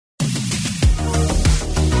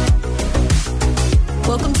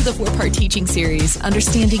to the 4-part teaching series,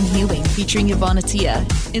 Understanding Healing, featuring Yvon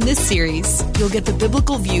Attia. In this series, you'll get the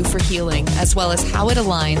biblical view for healing, as well as how it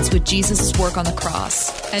aligns with Jesus' work on the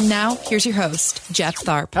cross. And now, here's your host, Jeff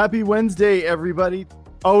Tharp. Happy Wednesday, everybody.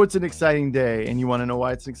 Oh, it's an exciting day. And you want to know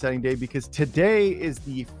why it's an exciting day? Because today is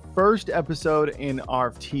the first episode in our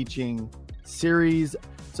teaching series.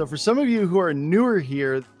 So for some of you who are newer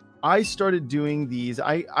here, I started doing these.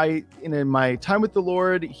 In my time with the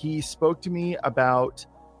Lord, He spoke to me about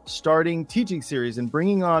starting teaching series and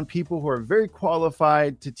bringing on people who are very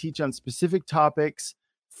qualified to teach on specific topics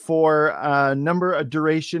for a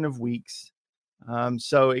duration of weeks.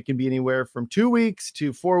 So it can be anywhere from 2 weeks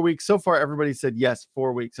to 4 weeks. So far, everybody said, yes,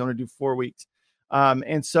 4 weeks. I want to do 4 weeks.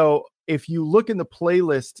 And so if you look in the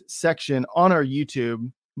playlist section on our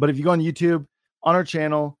YouTube, but if you go on YouTube, on our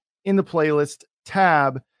channel, in the playlist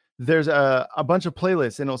tab, there's a bunch of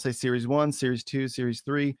playlists, and it'll say series 1, series 2, series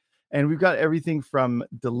 3. And we've got everything from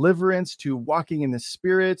deliverance to walking in the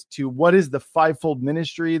Spirit to what is the fivefold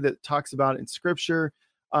ministry that talks about in Scripture.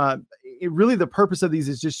 Really, the purpose of these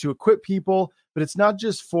is just to equip people, but it's not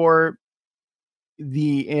just for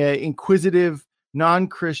the inquisitive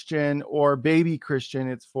non-Christian or baby Christian.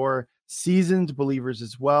 It's for seasoned believers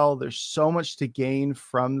as well. There's so much to gain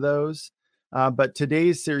from those. But today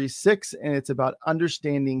is series 6, and it's about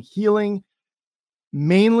understanding healing,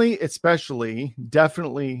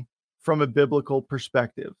 definitely from a biblical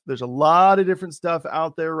perspective. There's a lot of different stuff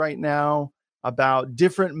out there right now about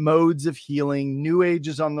different modes of healing. New Age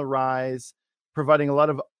is on the rise, providing a lot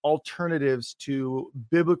of alternatives to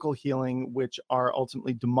biblical healing, which are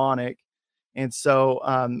ultimately demonic. And so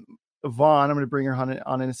Yvon, I'm going to bring her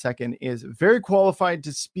on in a second, is very qualified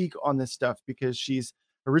to speak on this stuff because she's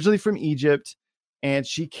originally from Egypt, and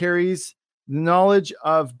she carries knowledge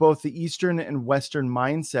of both the Eastern and Western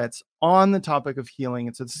mindsets on the topic of healing.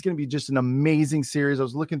 And so this is going to be just an amazing series. I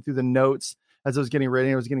was looking through the notes as I was getting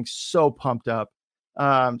ready. I was getting so pumped up.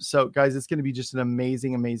 So guys, it's going to be just an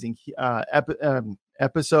amazing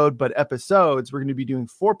episode, but episodes, we're going to be doing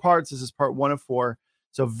 4 parts. This is part 1 of 4.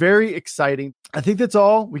 So very exciting. I think that's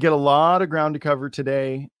all. We get a lot of ground to cover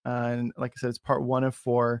today. And like I said, it's part 1 of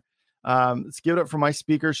 4. Let's give it up for my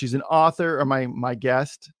speaker. She's an author, or my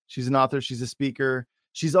guest. She's an author. She's a speaker.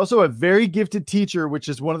 She's also a very gifted teacher, which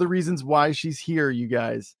is one of the reasons why she's here, you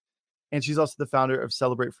guys. And she's also the founder of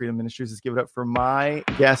Celebrate Freedom Ministries. Let's give it up for my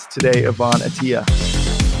guest today, Yvon Attia.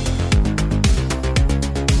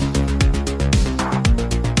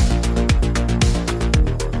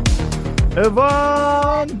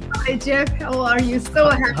 Yvon! Hi, Jeff. How are you? So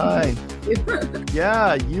happy. Hi.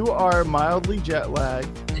 Yeah, you are mildly jet lagged.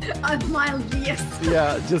 I'm mildly, yes.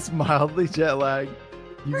 Yeah, just mildly jet lagged.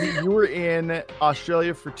 You were in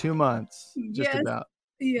Australia for 2 months, just about.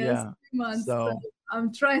 Yes, yeah. 2 months. So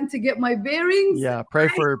I'm trying to get my bearings. Yeah, pray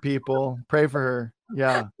for her, people. Pray for her.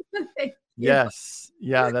 Yeah. Yes.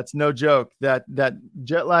 Yeah, that's no joke. That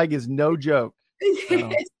jet lag is no joke.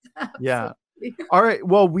 Yes, so, yeah. All right.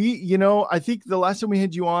 Well, I think the last time we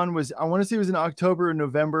had you on was, I want to say it was in October or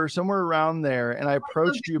November, somewhere around there. And I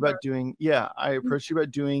approached you about doing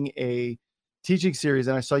a teaching series,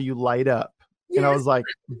 and I saw you light up. Yes. And I was like,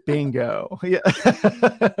 bingo. Yeah.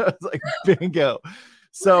 I was like, bingo.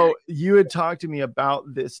 So you had talked to me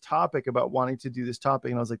about this topic, about wanting to do this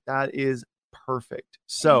topic. And I was like, that is perfect.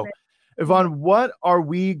 So Yvon, what are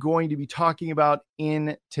we going to be talking about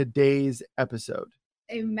in today's episode?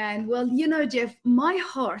 Amen. Well, Jeff, my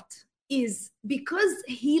heart is, because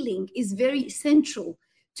healing is very central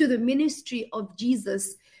to the ministry of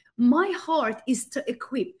Jesus, my heart is to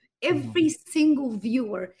equip every single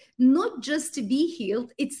viewer, not just to be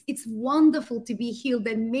healed. It's wonderful to be healed,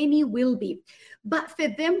 and many will be, but for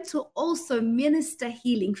them to also minister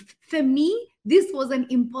healing. For me, this was an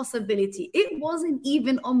impossibility. It wasn't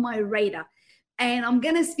even on my radar. And I'm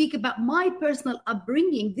going to speak about my personal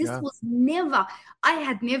upbringing. I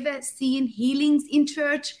had never seen healings in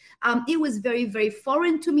church. It was very, very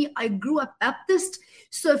foreign to me. I grew up Baptist.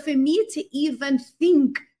 So for me to even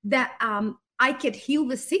think that I could heal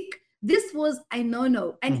the sick, this was a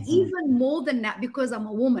no-no. And even more than that, because I'm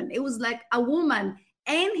a woman, it was like a woman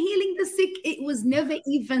and healing the sick. It was never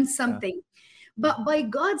even something. Yeah. But by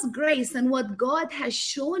God's grace and what God has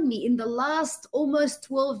shown me in the last almost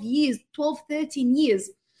 13 years,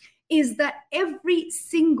 is that every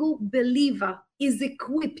single believer is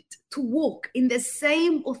equipped to walk in the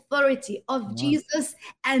same authority of Jesus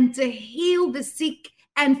and to heal the sick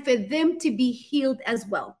and for them to be healed as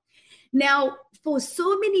well. Now, for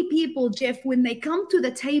so many people, Jeff, when they come to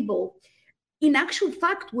the table, in actual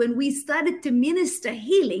fact, when we started to minister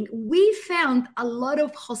healing, we found a lot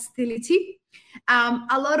of hostility,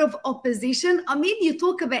 a lot of opposition. I mean, you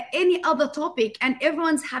talk about any other topic and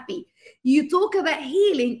everyone's happy. You talk about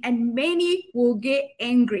healing and many will get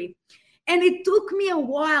angry. And it took me a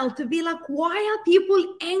while to be like, why are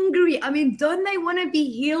people angry? I mean, don't they want to be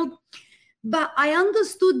healed? But I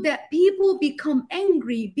understood that people become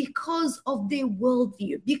angry because of their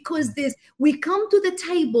worldview, because we come to the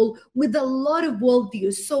table with a lot of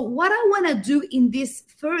worldviews. So what I want to do in this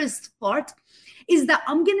first part is that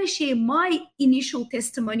I'm going to share my initial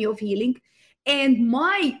testimony of healing and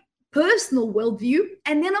my personal worldview.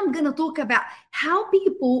 And then I'm going to talk about how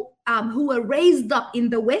people who are raised up in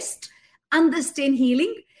the West understand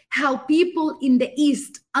healing, how people in the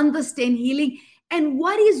East understand healing, and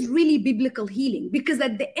what is really biblical healing. Because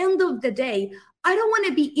at the end of the day, I don't want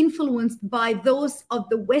to be influenced by those of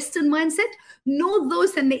the Western mindset, nor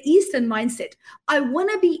those in the Eastern mindset. I want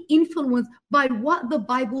to be influenced by what the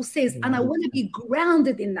Bible says, and I want to be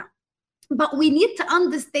grounded in that. But we need to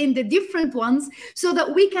understand the different ones so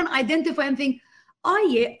that we can identify and think, oh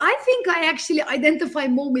yeah, I think I actually identify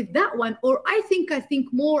more with that one, or I think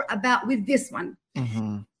more about with this one.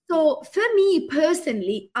 Mm-hmm. So for me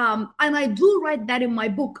personally, and I do write that in my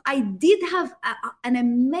book, I did have an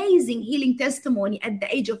amazing healing testimony at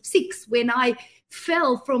the age of 6 when I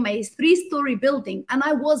fell from a 3-story building and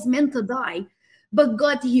I was meant to die, but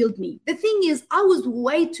God healed me. The thing is, I was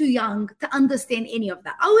way too young to understand any of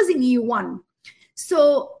that. I was in year 1.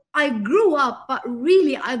 So I grew up, but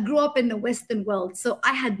really I grew up in the Western world. So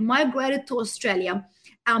I had migrated to Australia.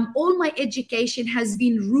 All my education has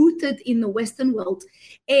been rooted in the Western world.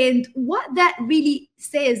 And what that really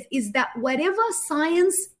says is that whatever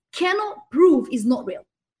science cannot prove is not real.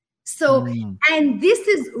 So, and this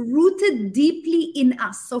is rooted deeply in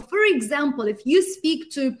us. So for example, if you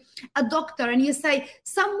speak to a doctor and you say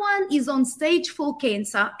someone is on stage 4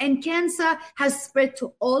 cancer and cancer has spread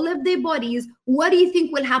to all of their bodies, what do you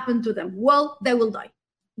think will happen to them? Well, they will die.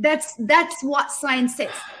 That's what science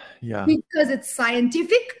says. Yeah. Because it's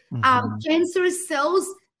scientific. Cancerous cells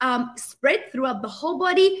spread throughout the whole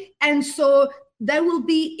body. And so they will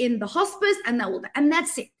be in the hospice and that will die. And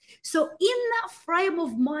that's it. So in that frame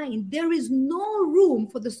of mind, there is no room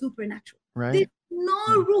for the supernatural. Right. There's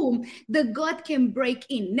no room that God can break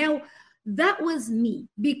in. Now, that was me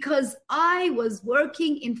because I was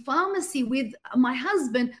working in pharmacy with my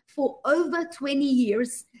husband for over 20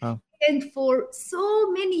 years. Oh. And for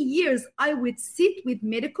so many years, I would sit with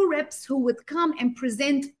medical reps who would come and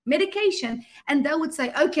present medication. And they would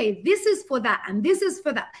say, okay, this is for that. And this is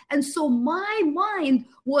for that. And so my mind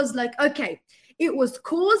was like, okay, it was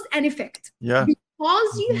cause and effect. Yeah.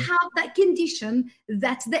 Because you have that condition,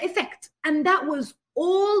 that's the effect. And that was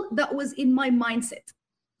all that was in my mindset.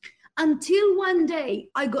 Until one day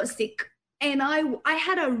I got sick and I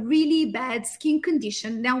had a really bad skin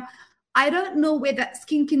condition. Now, I don't know where that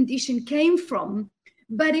skin condition came from,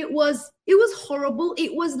 but it was horrible.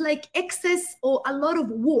 It was like excess or a lot of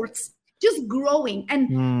warts just growing.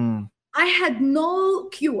 And I had no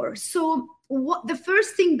cure. So what the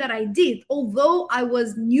first thing that I did, although I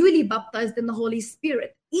was newly baptized in the Holy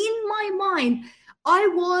Spirit, in my mind, I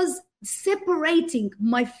was separating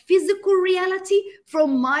my physical reality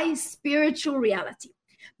from my spiritual reality.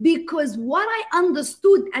 Because what I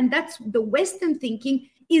understood, and that's the Western thinking,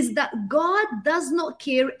 is that God does not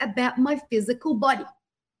care about my physical body.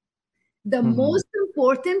 The most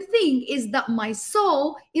important thing is that my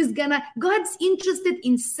soul is God's interested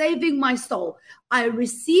in saving my soul. I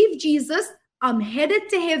receive Jesus. I'm headed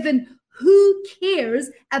to heaven. Who cares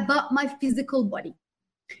about my physical body?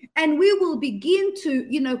 And we will begin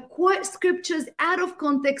to, quote scriptures out of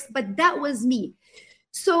context, but that was me.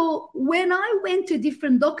 So when I went to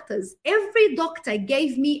different doctors, every doctor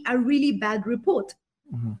gave me a really bad report.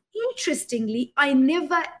 Interestingly, I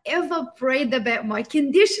never ever prayed about my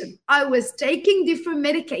condition. I was taking different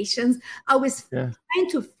medications. I was trying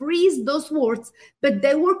to freeze those warts, but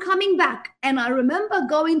they were coming back. And I remember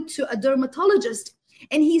going to a dermatologist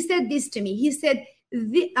and he said this to me. He said,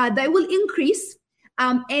 they will increase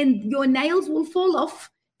and your nails will fall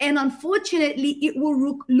off. And unfortunately, it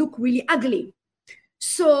will look really ugly.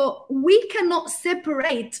 So we cannot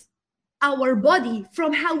separate our body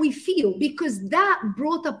from how we feel, because that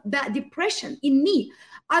brought up that depression in me.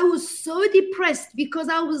 I was so depressed because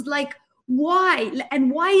I was like, why?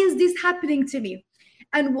 And why is this happening to me?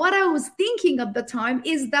 And what I was thinking at the time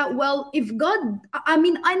is that, well, if God, I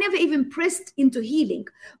never even pressed into healing,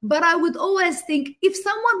 but I would always think if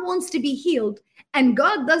someone wants to be healed and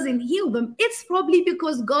God doesn't heal them, it's probably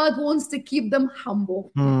because God wants to keep them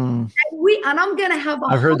humble. And I'm gonna have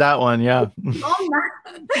I've heard that one, yeah.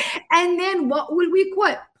 And then what will we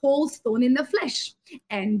quote? Paul's thorn in the flesh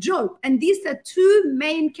and Job. And these are two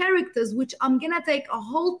main characters, which I'm gonna take a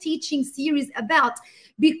whole teaching series about,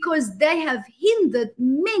 because they have hindered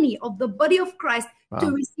many of the body of Christ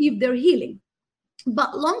to receive their healing.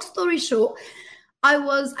 But long story short,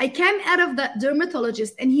 I came out of that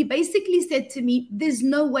dermatologist, and he basically said to me, there's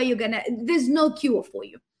no cure for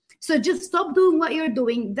you. So just stop doing what you're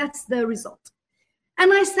doing. That's the result.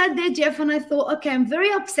 And I sat there, Jeff, and I thought, okay, I'm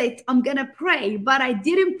very upset. I'm going to pray, but I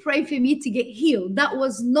didn't pray for me to get healed. That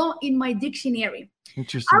was not in my dictionary.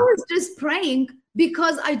 Interesting. I was just praying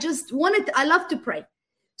because I love to pray.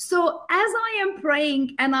 So as I am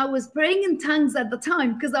praying, and I was praying in tongues at the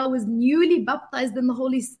time because I was newly baptized in the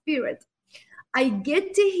Holy Spirit, I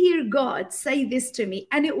get to hear God say this to me.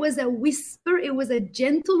 And it was a whisper. It was a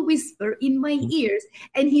gentle whisper in my ears.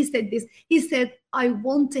 And he said this. He said, I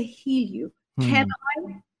want to heal you. Can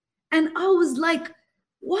I? And I was like,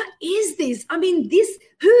 what is this? I mean,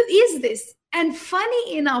 who is this? And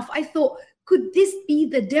funny enough, I thought, could this be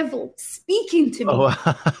the devil speaking to me?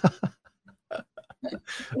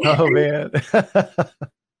 Oh man.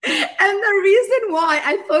 And the reason why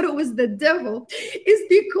I thought it was the devil is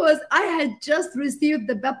because I had just received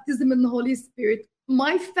the baptism in the Holy Spirit.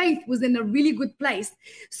 My faith was in a really good place.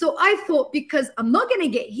 So I thought, because I'm not going to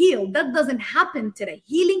get healed, that doesn't happen today.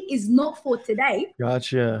 Healing is not for today.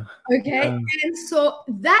 Gotcha. Okay. Yeah. And so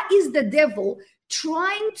that is the devil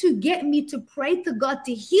trying to get me to pray to God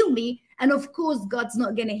to heal me. And of course, God's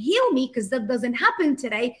not going to heal me because that doesn't happen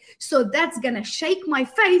today. So that's going to shake my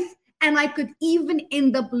faith. And I could even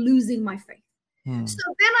end up losing my faith. So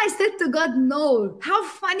then I said to God, no, how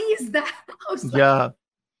funny is that? I was like,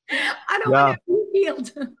 I don't want to be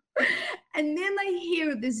healed. And then I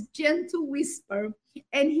hear this gentle whisper,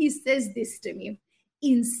 and he says this to me: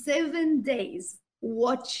 in 7 days,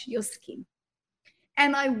 watch your skin.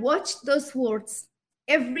 And I watched those words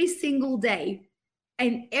every single day,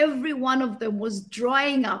 and every one of them was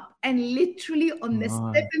drying up. And literally on the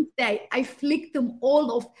 7th day, I flicked them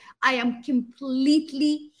all off. I am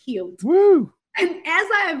completely healed. Woo! And as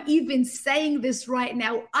I am even saying this right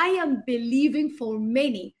now, I am believing for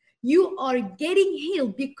many. You are getting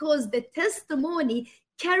healed because the testimony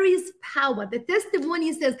carries power. The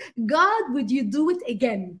testimony says, God, would you do it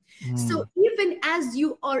again? So even as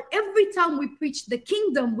you are, every time we preach the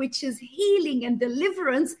kingdom, which is healing and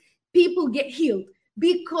deliverance, people get healed.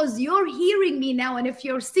 Because you're hearing me now, and if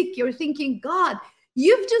you're sick, you're thinking, God,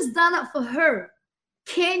 you've just done it for her.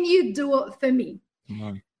 Can you do it for me?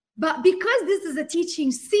 But because this is a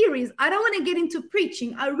teaching series, I don't want to get into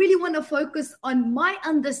preaching. I really want to focus on my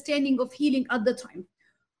understanding of healing at the time.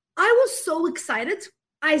 I was so excited.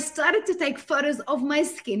 I started to take photos of my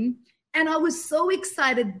skin, and I was so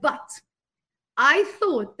excited, but I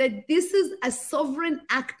thought that this is a sovereign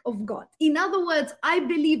act of God. In other words, I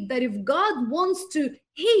believe that if God wants to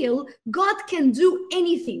heal, God can do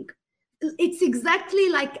anything. It's exactly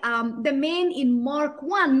like the man in Mark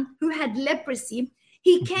 1 who had leprosy.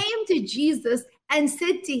 He came to Jesus and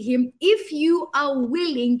said to him, if you are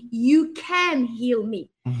willing, you can heal me.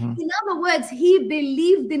 In other words, he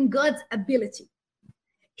believed in God's ability.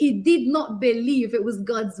 He did not believe it was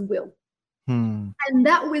God's will. And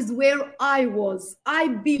that was where I was. I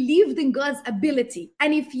believed in God's ability.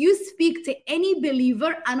 And if you speak to any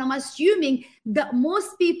believer, and I'm assuming that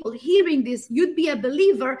most people hearing this, you'd be a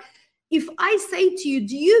believer. If I say to you,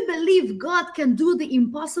 do you believe God can do the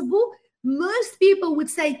impossible? Most people would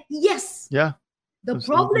say, yes. Yeah. The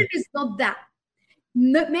Absolutely. problem is not that.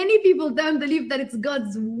 Many people don't believe that it's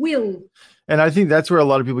God's will. And I think that's where a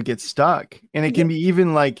lot of people get stuck. And it can be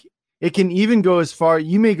even like, it can even go as far,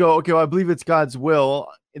 you may go, okay, well, I believe it's God's will.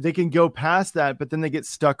 They can go past that, but then they get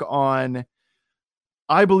stuck on,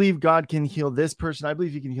 I believe God can heal this person. I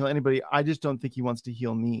believe he can heal anybody. I just don't think he wants to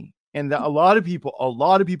heal me. And a lot of people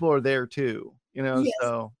are there too, you know? Yes.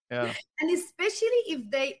 So, yeah. And especially if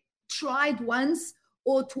they tried once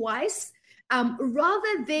or twice,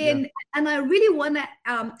 rather than, and I really want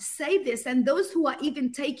to say this, and those who are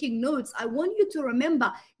even taking notes, I want you to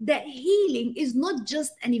remember that healing is not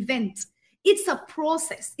just an event. It's a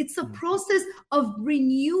process. It's a process of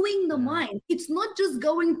renewing the mind. It's not just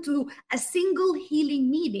going to a single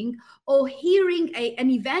healing meeting or hearing an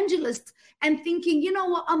evangelist and thinking, you know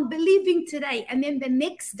what, I'm believing today. And then the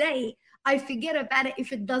next day I forget about it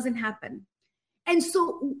if it doesn't happen. And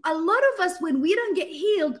so a lot of us, when we don't get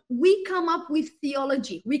healed, we come up with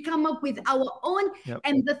theology. We come up with our own,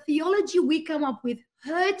 and the theology we come up with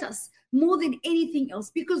hurt us more than anything else,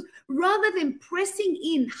 because rather than pressing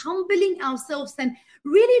in, humbling ourselves and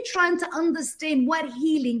really trying to understand what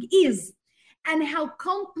healing is and how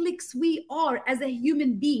complex we are as a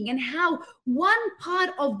human being and how one part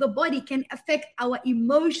of the body can affect our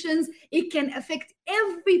emotions, it can affect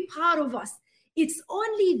every part of us. It's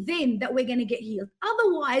only then that we're going to get healed.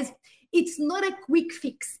 Otherwise, it's not a quick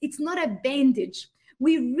fix. It's not a bandage.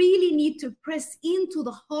 We really need to press into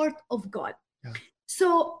the heart of God. Yeah.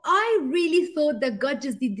 So I really thought that God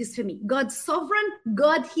just did this for me. God's sovereign,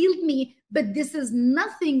 God healed me, but this is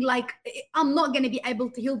nothing like I'm not going to be able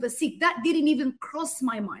to heal the sick. That didn't even cross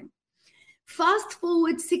my mind. Fast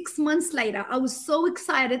forward 6 months later, I was so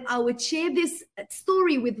excited. I would share this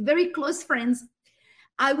story with very close friends.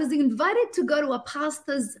 I was invited to go to a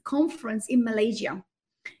pastor's conference in Malaysia.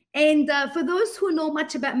 And for those who know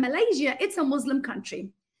much about Malaysia, it's a Muslim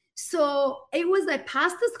country. So it was a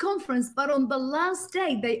pastor's conference, but on the last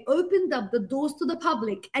day, they opened up the doors to the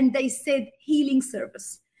public and they said healing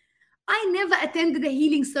service. I never attended a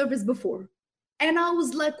healing service before. And I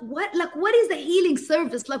was like, what? Like, what is the healing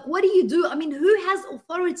service? Like, what do you do? I mean, who has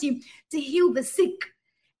authority to heal the sick?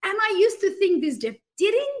 And I used to think this, Jeff,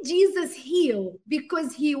 didn't Jesus heal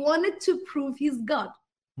because he wanted to prove he's God?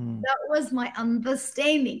 That was my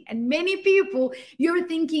understanding. And many people, you're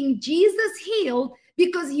thinking Jesus healed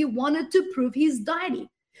because he wanted to prove his deity.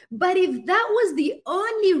 But if that was the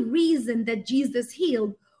only reason that Jesus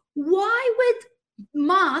healed, why would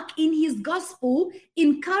Mark in his gospel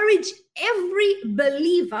encourage every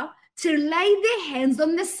believer to lay their hands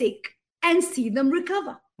on the sick and see them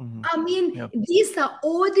recover? I mean, these are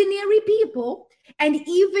ordinary people. And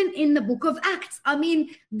even in the book of Acts, I mean,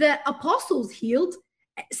 the apostles healed.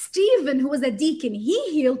 Stephen, who was a deacon,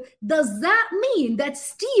 he healed. Does that mean that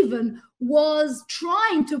Stephen was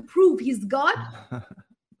trying to prove he's God? No.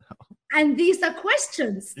 And these are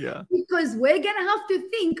questions. Because we're going to have to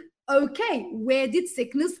think, okay, where did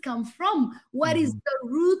sickness come from? What is the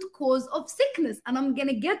root cause of sickness? And I'm going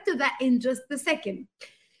to get to that in just a second.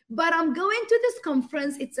 But I'm going to this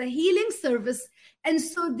conference. It's a healing service. And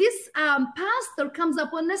so this pastor comes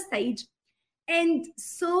up on the stage, and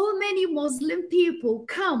so many Muslim people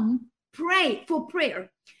come pray for prayer.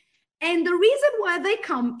 And the reason why they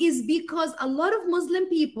come is because a lot of Muslim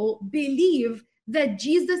people believe that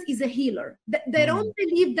Jesus is a healer. They don't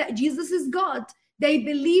believe that Jesus is God. They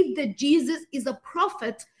believe that Jesus is a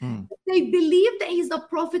prophet. They believe that he's a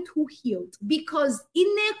prophet who healed, because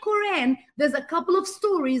in their Quran, there's a couple of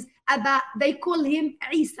stories about, they call him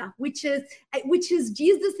Isa, which is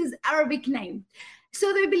Jesus's Arabic name.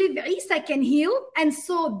 So they believe that Isa can heal. And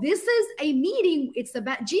so this is a meeting. It's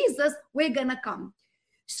about Jesus. We're going to come.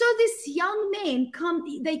 So this young man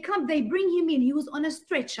they bring him in. He was on a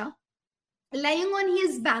stretcher, laying on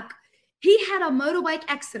his back. He had a motorbike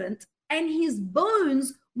accident, and his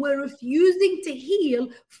bones were refusing to heal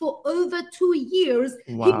for over 2 years.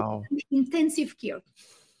 Wow. In intensive care.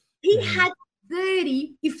 He had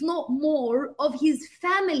 30, if not more, of his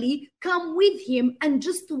family come with him and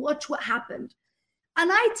just to watch what happened. And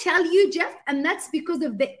I tell you, Jeff, and that's because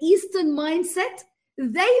of the Eastern mindset,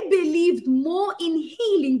 they believed more in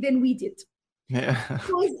healing than we did.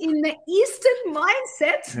 Because in the Eastern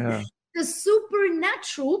mindset, the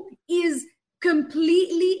supernatural is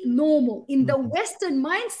completely normal. In the Western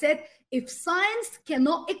mindset, if science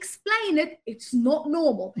cannot explain it, it's not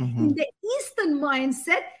normal. In the Eastern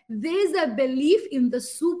mindset, there's a belief in the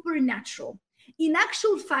supernatural. In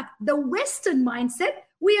actual fact, the Western mindset,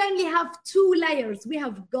 we only have 2 layers. We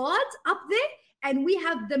have God up there, and we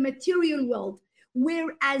have the material world.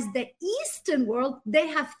 Whereas the Eastern world, they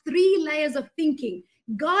have 3 layers of thinking.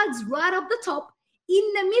 God's right up the top.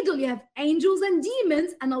 In the middle, you have angels and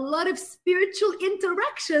demons and a lot of spiritual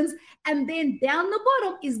interactions. And then down the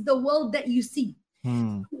bottom is the world that you see.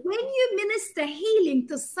 When you minister healing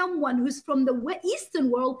to someone who's from the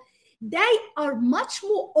Eastern world, they are much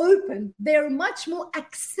more open. They're much more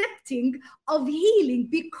accepting of healing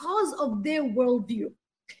because of their worldview.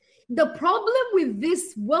 The problem with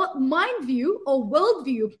this mind view or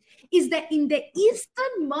worldview is that in the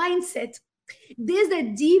Eastern mindset, there's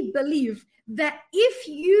a deep belief that if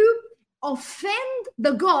you offend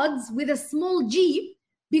the gods with a small g,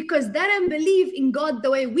 because they don't believe in God the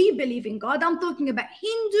way we believe in God, I'm talking about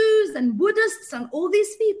Hindus and Buddhists and all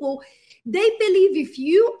these people, they believe if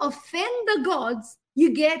you offend the gods,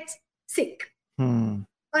 you get sick.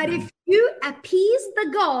 But if you appease the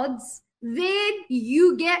gods, then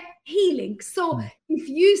you get healing. So if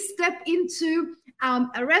you step into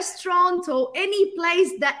a restaurant or any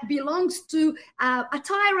place that belongs to a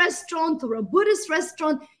Thai restaurant or a Buddhist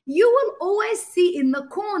restaurant, you will always see in the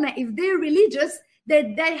corner, if they're religious,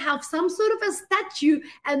 that they have some sort of a statue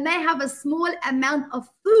and they have a small amount of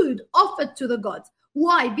food offered to the gods.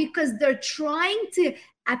 Why? Because they're trying to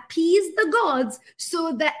appease the gods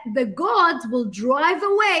so that the gods will drive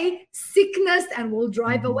away sickness and will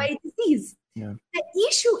drive away disease. Yeah. The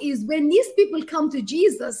issue is when these people come to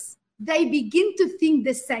Jesus, they begin to think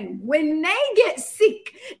the same. When they get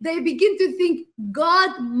sick, they begin to think,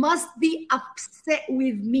 God must be upset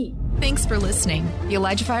with me. Thanks for listening. The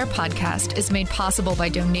Elijah Fire podcast is made possible by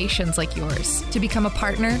donations like yours. To become a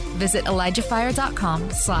partner, visit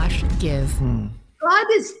ElijahFire.com/give. God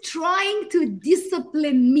is trying to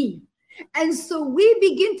discipline me. And so we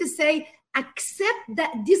begin to say, accept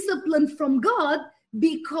that discipline from God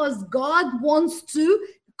because God wants to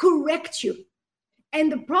correct you.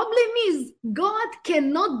 And the problem is God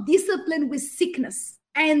cannot discipline with sickness.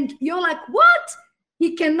 And you're like, what?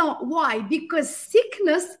 He cannot. Why? Because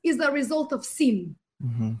sickness is a result of sin.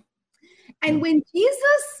 And when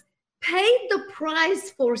Jesus paid the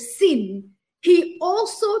price for sin, he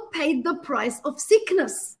also paid the price of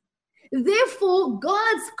sickness. Therefore,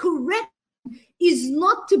 God's correction is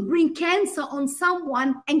not to bring cancer on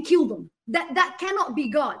someone and kill them. That cannot be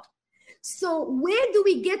God. So where do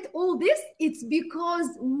we get all this? It's because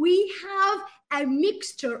we have a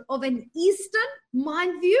mixture of an Eastern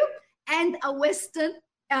mind view and a Western,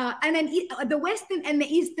 the Western and the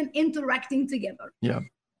Eastern interacting together. Yeah.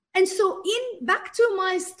 And so back to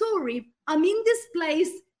my story, I'm in this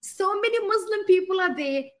place. So many Muslim people are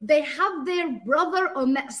there. They have their brother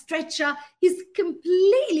on that stretcher. He's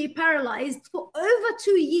completely paralyzed for over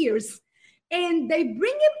 2 years. And they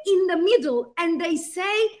bring him in the middle and they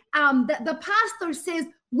say, the pastor says,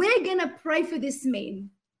 we're going to pray for this man.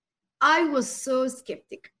 I was so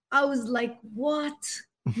skeptic. I was like, what?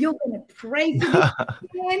 You're going to pray for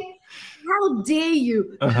this man? How dare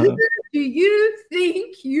you? Who do you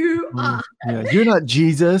think you are? Yeah, you're not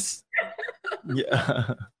Jesus.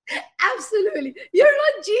 Yeah. Absolutely. You're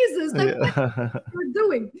not Jesus. That's what you're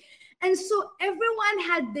doing. And so everyone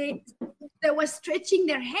they were stretching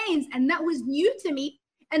their hands, and that was new to me.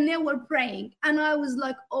 And they were praying. And I was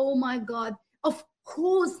like, oh my God, of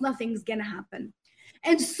course nothing's going to happen.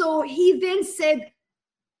 And so he then said,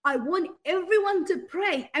 I want everyone to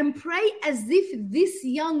pray and pray as if this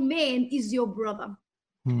young man is your brother.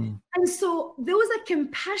 And so there was a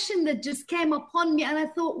compassion that just came upon me. And I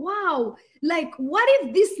thought, wow, like, what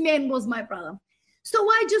if this man was my brother? So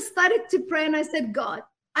I just started to pray and I said, God,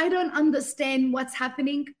 I don't understand what's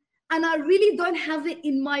happening. And I really don't have it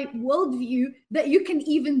in my worldview that you can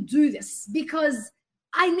even do this because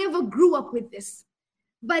I never grew up with this.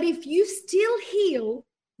 But if you still heal,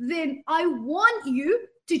 then I want you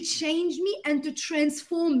to change me and to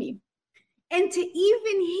transform me. And to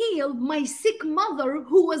even heal my sick mother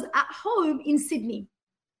who was at home in Sydney,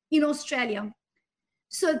 in Australia.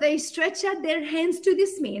 So they stretch out their hands to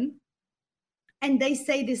this man and they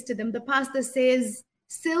say this to them. The pastor says,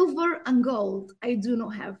 silver and gold I do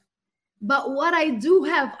not have, but what I do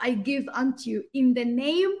have, I give unto you. In the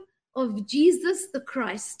name of Jesus the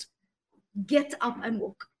Christ, get up and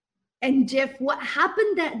walk. And Jeff, what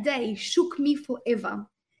happened that day shook me forever.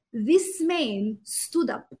 This man stood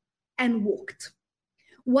up and walked.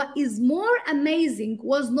 What is more amazing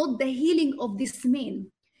was not the healing of this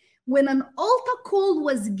man. When an altar call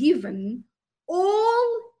was given,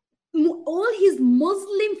 all his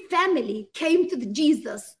Muslim family came to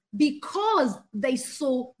Jesus because they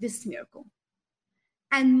saw this miracle.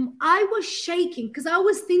 And I was shaking because I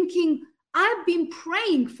was thinking, I've been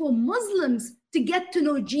praying for Muslims to get to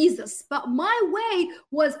know Jesus, but my way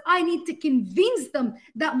was I need to convince them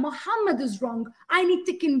that Muhammad is wrong. I need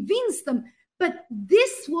to convince them. But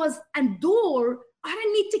this was a door. I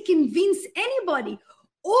don't need to convince anybody.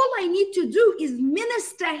 All I need to do is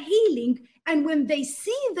minister healing. And when they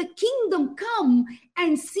see the kingdom come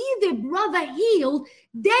and see their brother healed,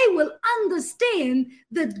 they will understand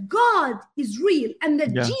that God is real and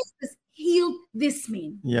that Jesus healed this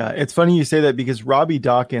man. Yeah, it's funny you say that because Robbie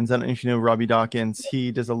Dawkins, I don't know if you know Robbie Dawkins,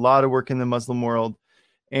 he does a lot of work in the Muslim world.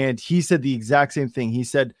 And he said the exact same thing. He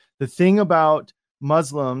said, the thing about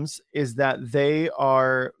Muslims is that they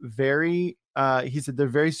are very, he said they're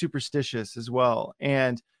very superstitious as well.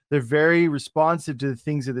 And they're very responsive to the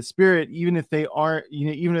things of the spirit, even if they aren't,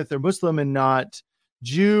 even if they're Muslim and not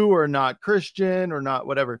Jew or not Christian or not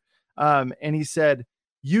whatever. And he said,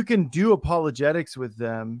 you can do apologetics with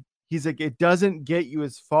them. He's like, it doesn't get you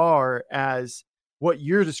as far as what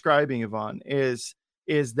you're describing, Yvon, is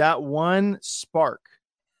that one spark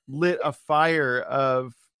lit a fire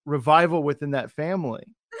of revival within that family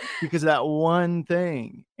because of that one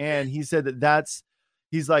thing. And he said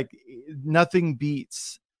he's like, nothing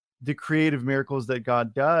beats the creative miracles that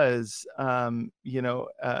God does,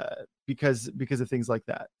 because of things like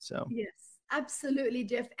that. So yes, absolutely,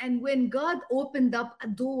 Jeff. And when God opened up a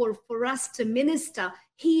door for us to minister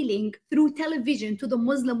healing through television to the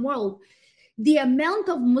Muslim world, the amount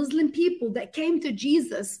of Muslim people that came to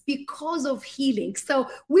Jesus because of healing. So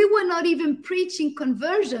we were not even preaching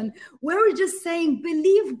conversion. We were just saying,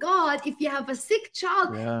 believe God. If you have a sick child,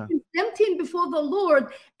 present him before the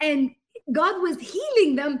Lord. And God was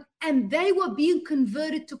healing them, and they were being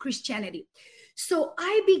converted to Christianity. So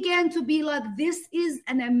I began to be like, this is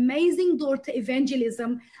an amazing door to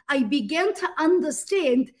evangelism. I began to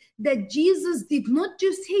understand that Jesus did not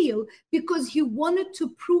just heal because he wanted to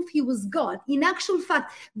prove he was God. In actual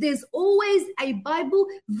fact, there's always a Bible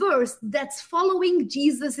verse that's following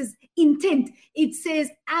Jesus's intent. It says,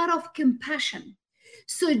 out of compassion.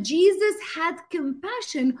 So Jesus had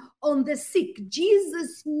compassion on the sick.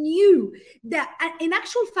 Jesus knew that, in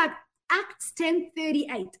actual fact, Acts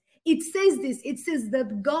 10:38, it says this. It says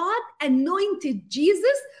that God anointed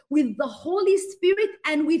Jesus with the Holy Spirit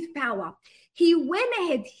and with power. He went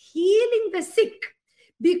ahead healing the sick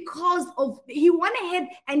he went ahead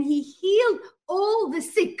and he healed all the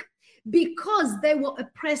sick because they were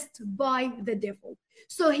oppressed by the devil.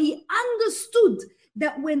 So he understood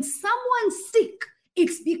that when someone's sick,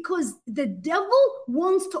 it's because the devil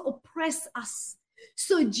wants to oppress us.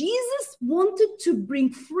 So Jesus wanted to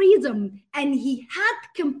bring freedom, and he had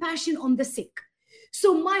compassion on the sick.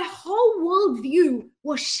 So my whole worldview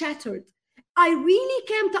was shattered. I really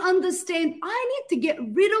came to understand I need to get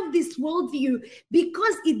rid of this worldview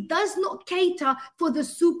because it does not cater for the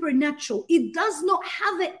supernatural. It does not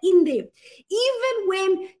have it in there. Even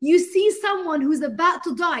when you see someone who's about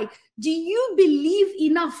to die, do you believe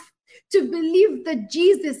enough to believe that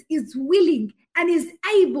Jesus is willing and is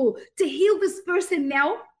able to heal this person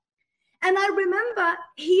now? And I remember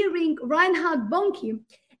hearing Reinhard Bonnke,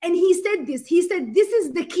 and he said this. He said, this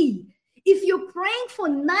is the key. If you're praying for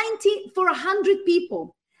 100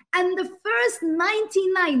 people, and the first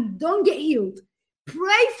 99 don't get healed,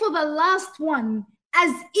 pray for the last one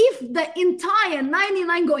as if the entire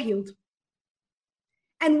 99 got healed.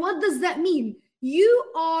 And what does that mean?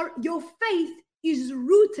 Your faith is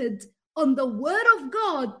rooted on the word of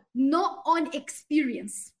God, not on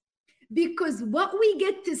experience. Because what we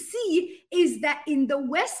get to see is that in the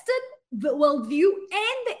Western worldview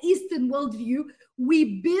and the Eastern worldview,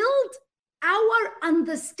 we build our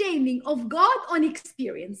understanding of God on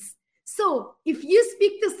experience. So if you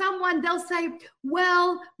speak to someone, they'll say,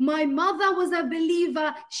 well, my mother was a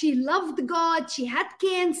believer. She loved God. She had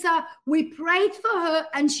cancer. We prayed for her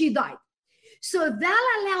and she died. So they'll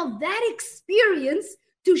allow that experience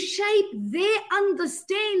to shape their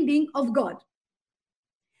understanding of God.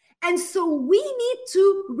 And so we need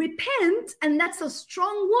to repent, and that's a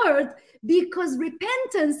strong word, because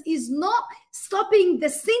repentance is not stopping the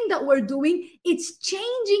sin that we're doing, it's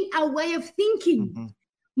changing our way of thinking. Mm-hmm.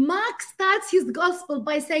 Mark starts his gospel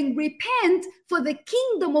by saying, repent, for the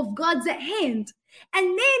kingdom of God's at hand. And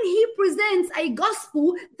then he presents a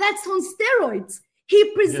gospel that's on steroids.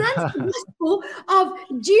 He presents the gospel of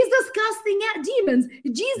Jesus casting out demons,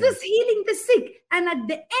 Jesus healing the sick. And at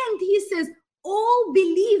the end, he says, all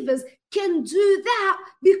believers can do that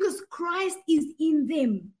because Christ is in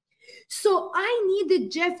them. So I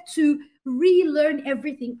needed Jeff to relearn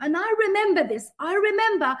everything. And I remember this. I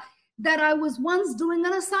remember that I was once doing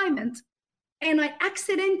an assignment and I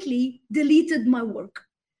accidentally deleted my work.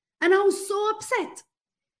 And I was so upset.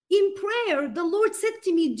 In prayer, the Lord said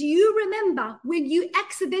to me, do you remember when you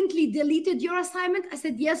accidentally deleted your assignment? I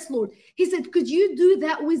said, yes, Lord. He said, could you do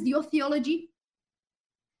that with your theology?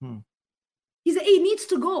 He said, it needs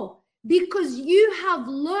to go because you have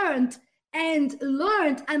learned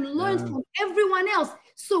from everyone else.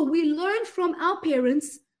 So we learn from our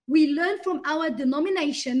parents, we learn from our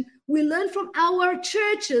denomination, we learn from our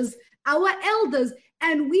churches, our elders,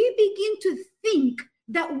 and we begin to think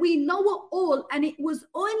that we know it all. And it was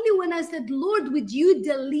only when I said, Lord, would you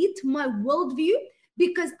delete my worldview?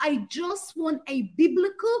 Because I just want a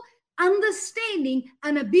biblical understanding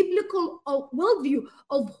and a biblical worldview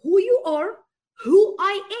of who you are, who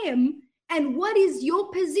I am, and what is your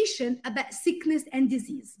position about sickness and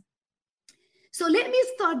disease. So let me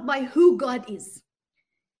start by who God is.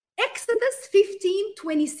 Exodus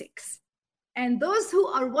 15:26. And those who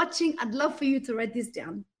are watching, I'd love for you to write this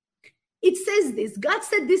down. It says this. God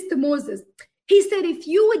said this to Moses. He said, if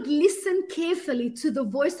you would listen carefully to the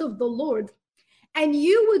voice of the Lord and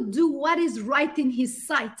you would do what is right in his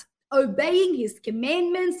sight, obeying his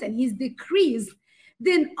commandments and his decrees,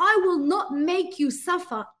 then I will not make you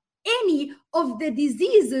suffer any of the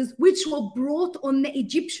diseases which were brought on the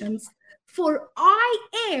Egyptians, for I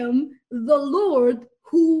am the Lord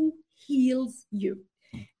who heals you.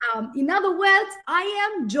 In other words,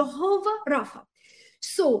 I am Jehovah Rapha.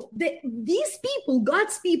 So these people,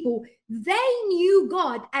 God's people, they knew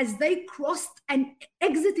God as they crossed and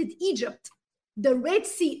exited Egypt. The Red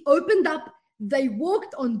Sea opened up. They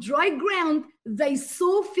walked on dry ground. They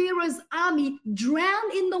saw Pharaoh's army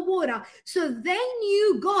drown in the water. So they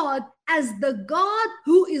knew God as the God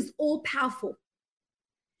who is all powerful.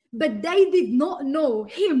 But they did not know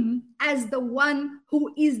him as the one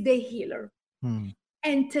who is the healer.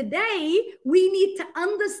 And today we need to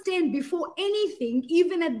understand before anything,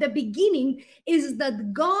 even at the beginning, is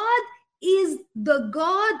that God is the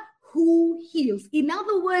God who heals. In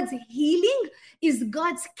other words, healing is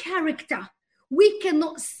God's character. We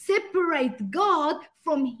cannot separate God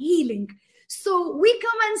from healing. So we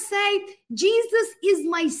come and say, Jesus is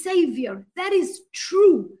my savior. That is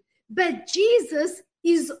true. But Jesus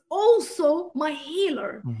is also my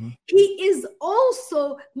healer. He is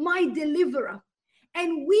also my deliverer.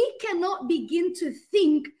 And we cannot begin to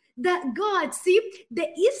think that God, see, the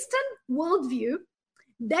Eastern worldview,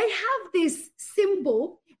 they have this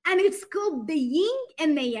symbol, and it's called the yin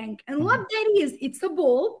and the yang. And what that is, it's a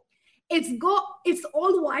ball. It's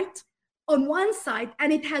all white on one side,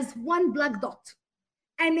 and it has one black dot.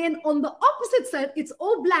 And then on the opposite side, it's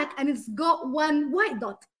all black, and it's got one white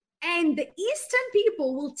dot. And the Eastern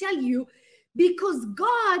people will tell you, because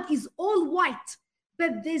God is all white,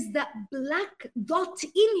 but there's that black dot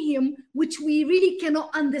in him, which we really cannot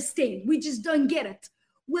understand. We just don't get it.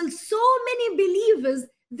 Well, so many believers,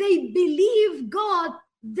 they believe God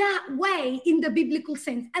that way in the biblical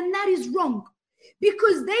sense. And that is wrong,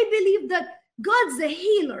 because they believe that God's a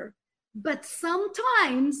healer. But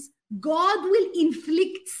sometimes God will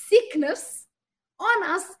inflict sickness on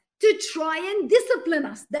us to try and discipline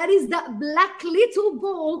us. That is that black little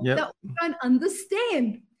ball that we don't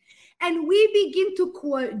understand. And we begin to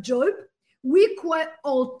quote Job, we quote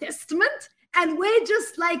Old Testament, and we're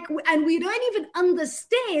just like, and we don't even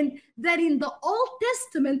understand that in the Old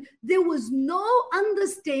Testament, there was no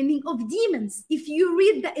understanding of demons. If you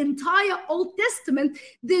read the entire Old Testament,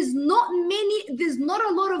 there's not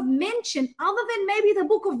a lot of mention, other than maybe the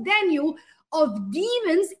book of Daniel, of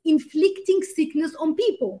demons inflicting sickness on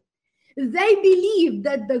people. They believe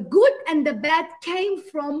that the good and the bad came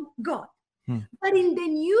from God. But in the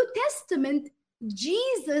New Testament,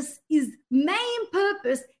 Jesus' main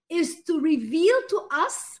purpose is to reveal to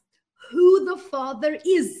us who the Father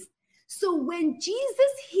is. So when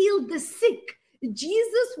Jesus healed the sick,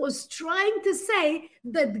 Jesus was trying to say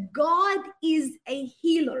that God is a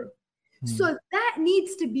healer. So that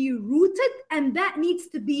needs to be rooted, and that needs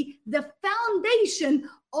to be the foundation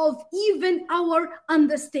of even our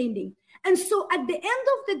understanding. And so at the end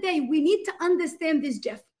of the day, we need to understand this,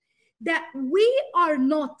 Jeff, that we are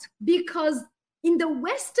not, because in the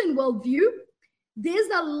Western worldview, there's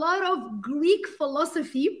a lot of Greek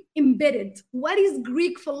philosophy embedded. What is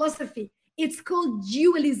Greek philosophy? It's called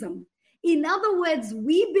dualism. In other words,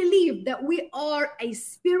 we believe that we are a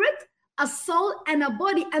spirit, a soul, and a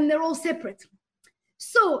body, and they're all separate.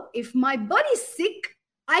 So if my body's sick,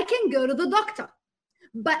 I can go to the doctor.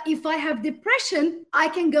 But if I have depression, I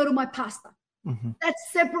can go to my pastor.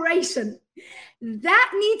 That's separation.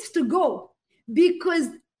 That needs to go, because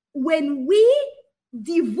when we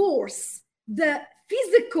divorce the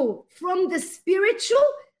physical from the spiritual,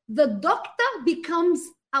 the doctor becomes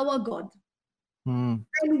our God. And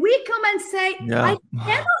we come and say, I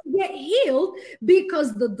cannot get healed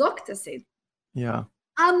because the doctor said.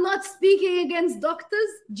 I'm not speaking against doctors.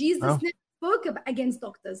 Jesus never spoke against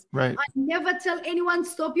doctors. I never tell anyone,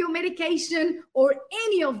 stop your medication or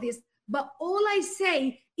any of this. But all I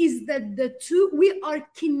say is that the two, we are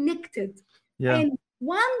connected. And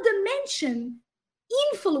one dimension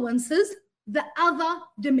influences the other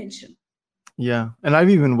dimension. And I've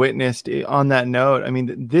even witnessed on that note, I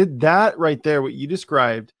mean, that right there, what you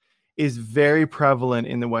described, is very prevalent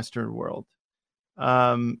in the Western world.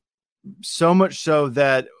 So much so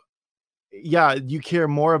that, you care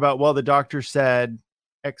more about, well, the doctor said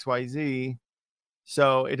XYZ,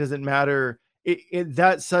 so it doesn't matter.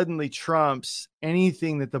 That suddenly trumps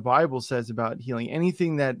anything that the Bible says about healing,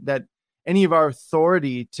 anything that any of our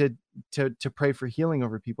authority to pray for healing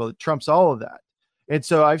over people. It trumps all of that. And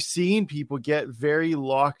so I've seen people get very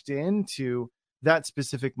locked into that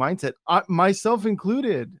specific mindset, myself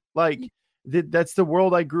included. Like that's the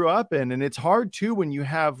world I grew up in. And it's hard too when you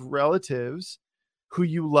have relatives who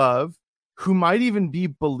you love, who might even be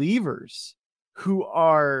believers, who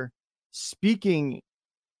are speaking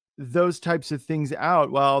those types of things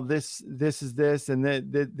out. Well, this is this, and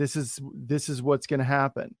this is what's going to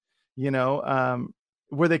happen,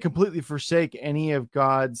 where they completely forsake any of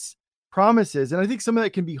God's promises. And I think some of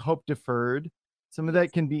that can be hope deferred. Some of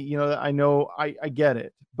that can be, I get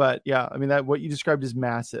it, but yeah, I mean, that what you described is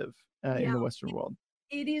massive in the Western world.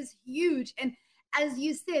 It is huge. And as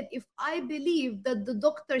you said, if I believe that the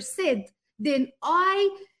doctor said, then I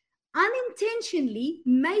unintentionally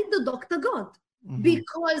made the doctor God. Mm-hmm.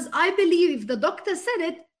 Because I believe if the doctor said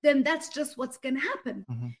it, then that's just what's going to happen.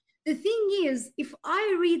 Mm-hmm. The thing is, if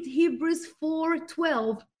I read Hebrews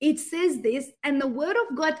 4:12, it says this, and the word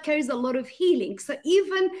of God carries a lot of healing. So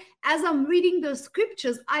even as I'm reading the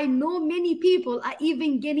scriptures, I know many people are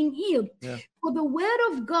even getting healed. Yeah. For the word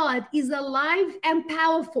of God is alive and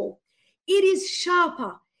powerful. It is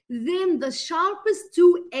sharper than the sharpest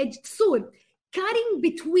two-edged sword, cutting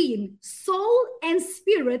between soul and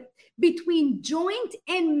spirit, between joint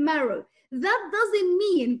and marrow. That doesn't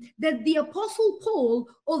mean that the Apostle Paul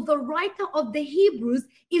or the writer of the Hebrews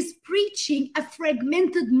is preaching a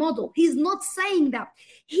fragmented model. He's not saying that.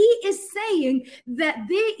 He is saying that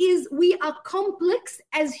we are complex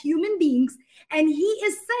as human beings, and he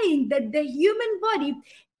is saying that the human body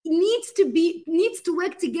needs to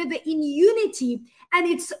work together in unity, and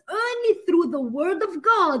it's only through the word of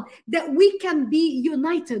God that we can be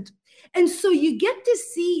united. And so you get to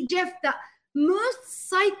see, Jeff, that most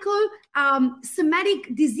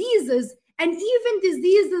psychosomatic diseases and even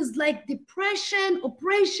diseases like depression,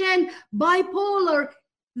 oppression, bipolar,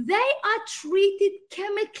 they are treated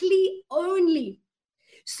chemically only.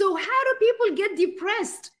 So how do people get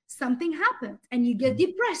depressed? Something happened and you get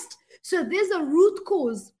depressed. So there's a root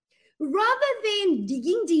cause. Rather than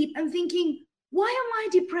digging deep and thinking, why am I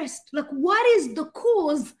depressed? Like, what is the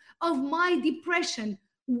cause of my depression?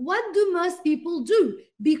 What do most people do?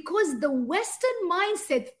 Because the Western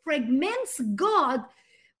mindset fragments God.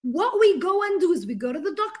 What we go and do is we go to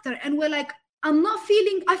the doctor and we're like,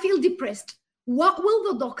 I feel depressed. What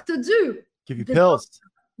will the doctor do? Give you pills.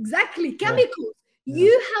 Exactly. Chemicals. Yeah.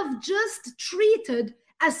 You have just treated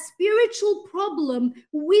a spiritual problem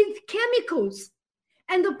with chemicals.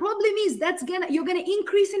 And the problem is you're going to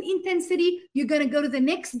increase in intensity. You're going to go to the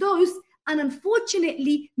next dose. And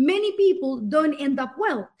unfortunately, many people don't end up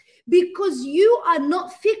well because you are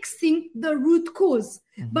not fixing the root cause.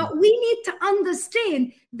 Mm-hmm. But we need to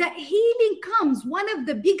understand that healing comes. One of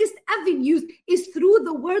the biggest avenues is through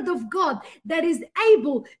the word of God that is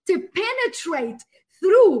able to penetrate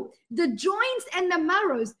through the joints and the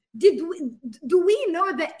marrows. Do we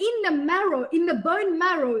know that in the marrow, in the bone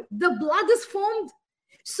marrow, the blood is formed?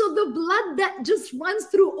 So the blood that just runs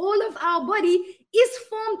through all of our body is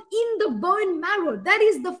formed in the bone marrow. That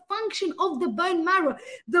is the function of the bone marrow.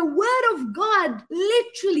 The word of God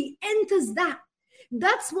literally enters that.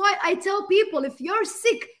 That's why I tell people, if you're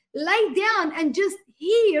sick, lay down and just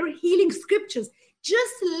hear healing scriptures.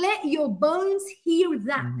 Just let your bones hear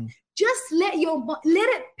that. Mm-hmm. Just let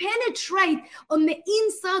it penetrate on the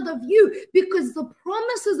inside of you, because the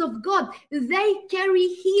promises of God, they carry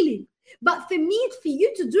healing. But for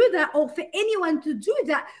you to do that, or for anyone to do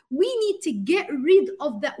that, we need to get rid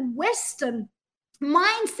of that Western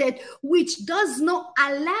mindset, which does not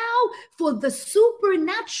allow for the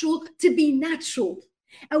supernatural to be natural.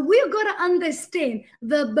 And we've got to understand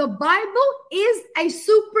that the Bible is a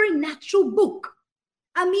supernatural book.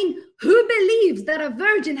 I mean, who believes that a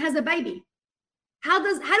virgin has a baby? How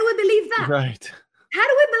do we believe that? Right. How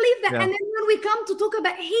do we believe that? Yeah. And then when we come to talk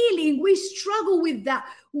about healing, we struggle with that.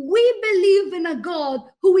 We believe in a God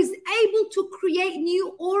who is able to create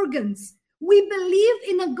new organs. We believe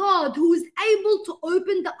in a God who is able to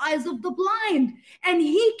open the eyes of the blind. And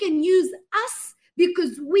he can use us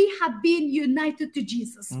because we have been united to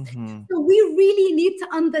Jesus. Mm-hmm. So we really need to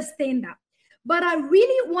understand that. But I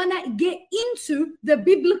really want to get into the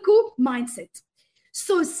biblical mindset.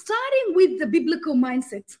 So starting with the biblical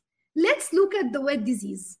mindset, let's look at the word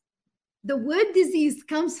disease. The word disease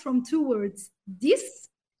comes from two words,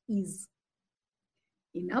 dis-ease.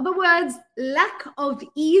 In other words, lack of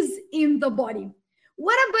ease in the body.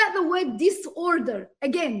 What about the word disorder?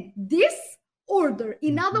 Again, disorder.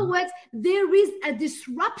 In other words, there is a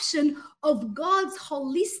disruption of God's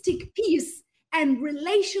holistic peace and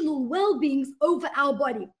relational well-being over our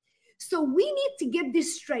body. So we need to get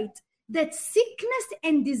this straight, that sickness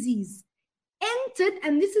and disease entered,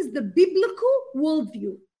 and this is the biblical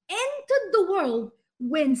worldview, entered the world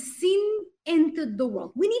when sin entered the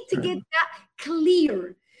world. We need to get that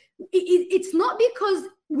clear. It's not because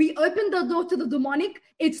we opened the door to the demonic.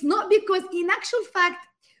 It's not because, in actual fact,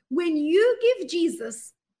 when you give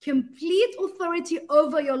Jesus complete authority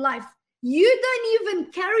over your life, you don't even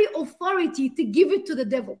carry authority to give it to the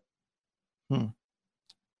devil.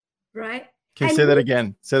 Right? Okay, say that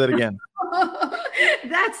again. Say that again.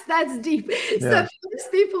 That's deep. Yeah. So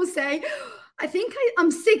most people say, I think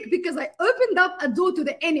I'm sick because I opened up a door to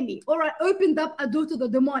the enemy, or I opened up a door to the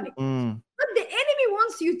demonic. What the enemy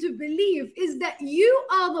wants you to believe is that you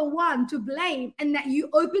are the one to blame and that you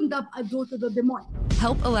opened up a door to the demonic.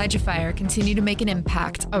 Help ElijahFire continue to make an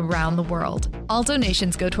impact around the world. All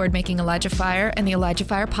donations go toward making ElijahFire and the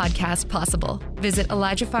ElijahFire podcast possible. Visit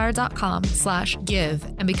ElijahFire.com/give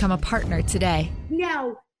and become a partner today.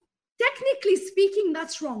 Now, technically speaking,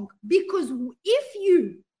 that's wrong, because if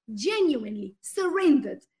you genuinely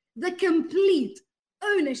surrendered the complete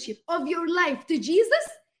ownership of your life to Jesus,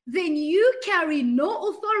 then you carry no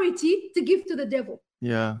authority to give to the devil.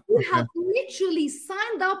 Yeah. You have literally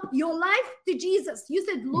signed up your life to Jesus. You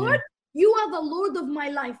said, Lord, you are the Lord of my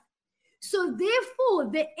life. So therefore,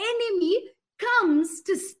 the enemy comes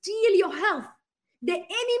to steal your health. The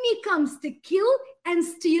enemy comes to kill and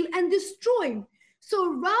steal and destroy.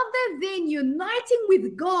 So rather than uniting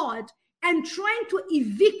with God and trying to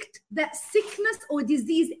evict that sickness or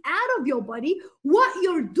disease out of your body, what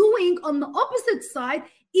you're doing on the opposite side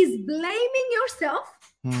is blaming yourself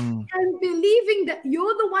and believing that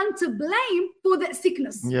you're the one to blame for that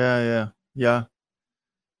sickness. Yeah. And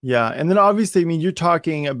then obviously, I mean, you're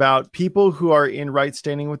talking about people who are in right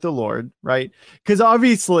standing with the Lord, right? Because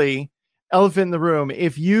obviously, elephant in the room,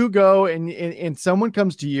 if you go and someone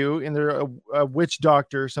comes to you and they're a witch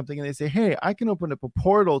doctor or something, and they say, hey, I can open up a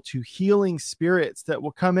portal to healing spirits that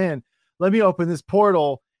will come in. Let me open this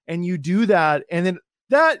portal. And you do that. And then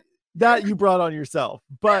that you brought on yourself.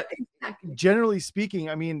 But generally speaking,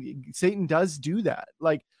 I mean, Satan does do that.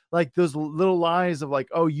 Like those little lies of like,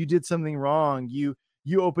 oh, you did something wrong. You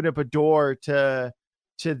opened up a door to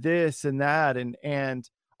this and that. And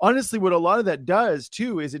honestly, what a lot of that does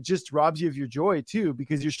too, is it just robs you of your joy too,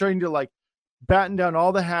 because you're starting to like batten down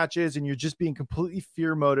all the hatches and you're just being completely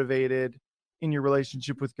fear motivated in your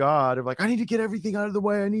relationship with God of like, I need to get everything out of the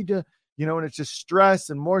way. I need to, and it's just stress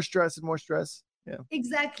and more stress and more stress. Yeah,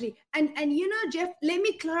 exactly. And Jeff, let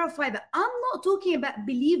me clarify that I'm not talking about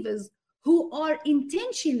believers who are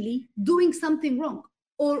intentionally doing something wrong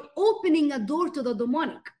or opening a door to the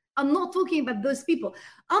demonic. I'm not talking about those people.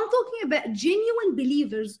 I'm talking about genuine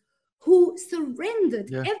believers who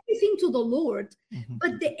surrendered everything to the Lord,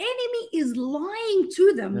 but the enemy is lying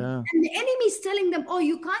to them. And the enemy is telling them, oh,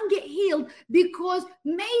 you can't get healed because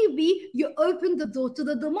maybe you opened the door to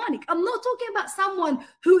the demonic. I'm not talking about someone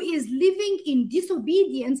who is living in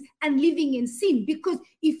disobedience and living in sin, because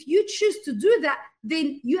if you choose to do that,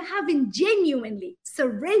 then you haven't genuinely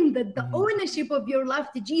surrendered the ownership of your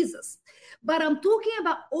life to Jesus. But I'm talking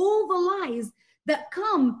about all the lies that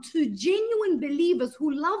come to genuine believers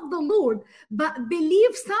who love the Lord, but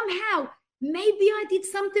believe somehow, maybe I did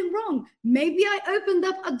something wrong. Maybe I opened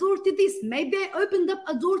up a door to this. Maybe I opened up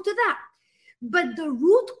a door to that. But the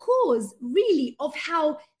root cause really of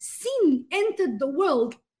how sin entered the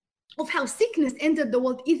world, of how sickness entered the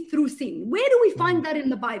world, is through sin. Where do we find that in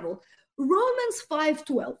the Bible? Romans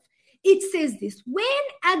 5:12. It says this: when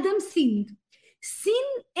Adam sinned, sin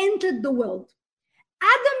entered the world.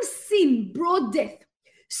 Adam's sin brought death.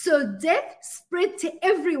 So death spread to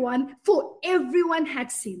everyone, for everyone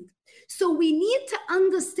had sinned. So we need to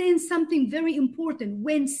understand something very important.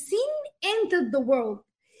 When sin entered the world,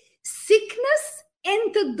 sickness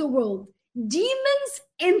entered the world, demons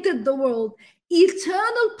entered the world,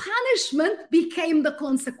 eternal punishment became the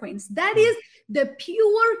consequence. That is the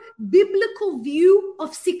pure biblical view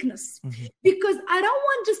of sickness. Because I don't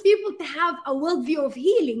want just people to have a worldview of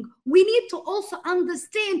healing. We need to also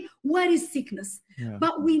understand what is sickness.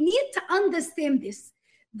 But we need to understand this,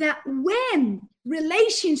 that when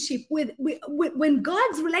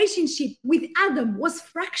God's relationship with Adam was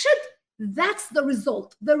fractured, that's the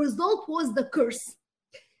result. The result was the curse.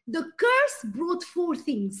 The curse brought four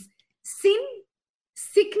things: sin,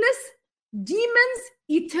 sickness, demons,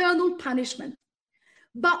 eternal punishment.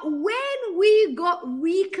 But when we got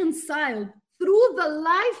reconciled through the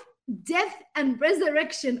life, death, and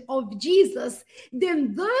resurrection of Jesus,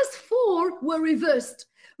 then those four were reversed.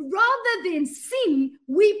 Rather than sin,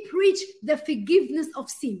 we preach the forgiveness of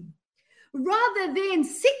sin. Rather than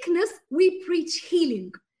sickness, we preach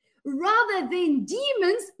healing. Rather than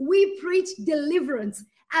demons, we preach deliverance.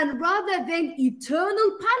 And rather than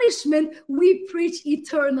eternal punishment, we preach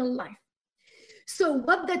eternal life. So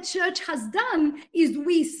what the church has done is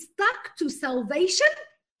we stuck to salvation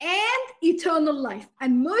and eternal life.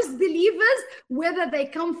 And most believers, whether they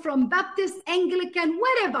come from Baptist, Anglican,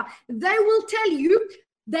 whatever, they will tell you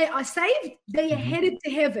they are saved, they are headed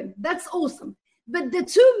to heaven. That's awesome. But the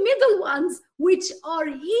two middle ones, which are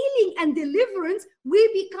healing and deliverance,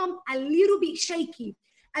 we become a little bit shaky.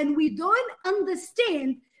 And we don't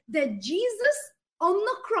understand that Jesus on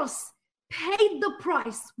the cross paid the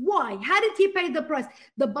price. Why? How did he pay the price?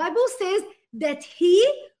 The Bible says that he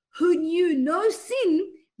who knew no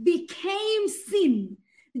sin became sin.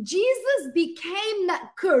 Jesus became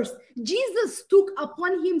that curse. Jesus took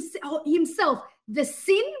upon himself the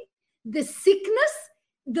sin, the sickness,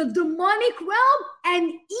 the demonic realm, and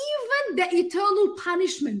even the eternal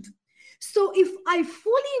punishment. So if I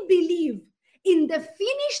fully believe in the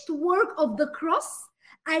finished work of the cross,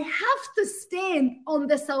 I have to stand on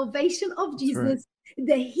the salvation of Jesus,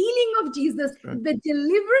 the healing of Jesus, the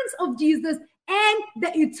deliverance of Jesus, and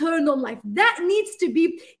the eternal life. That needs to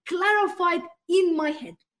be clarified in my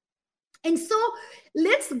head. And so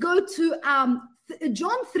let's go to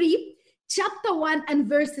John 3, chapter 1 and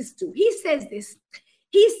verses 2. He says this.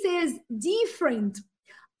 He says, "Dear friend,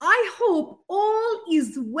 I hope all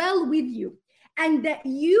is well with you and that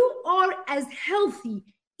you are as healthy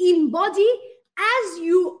in body as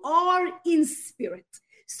you are in spirit."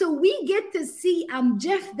 So we get to see,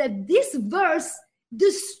 Jeff, that this verse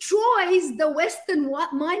destroys the Western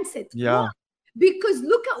mindset. Yeah. Why? Because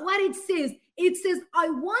look at what it says. It says, I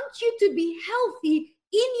want you to be healthy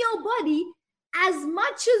in your body as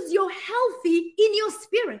much as you're healthy in your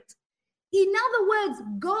spirit. In other words,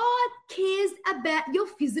 God cares about your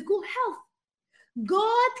physical health.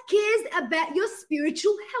 God cares about your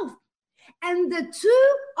spiritual health. And the two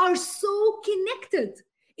are so connected.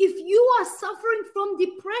 If you are suffering from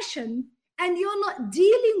depression and you're not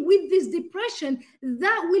dealing with this depression,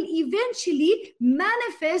 that will eventually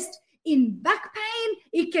manifest in back pain.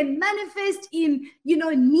 It can manifest in,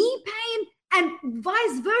 knee pain, and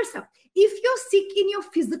vice versa. If you're sick in your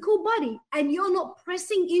physical body and you're not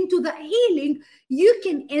pressing into the healing, you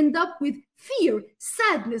can end up with fear,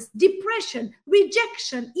 sadness, depression,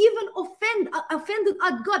 rejection, even offended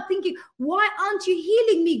at God, thinking, why aren't you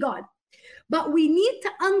healing me, God? But we need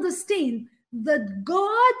to understand that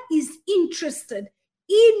God is interested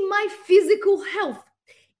in my physical health.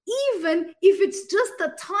 Even if it's just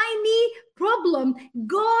a tiny problem,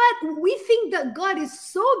 we think that God is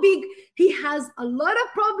so big, he has a lot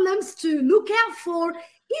of problems to look out for.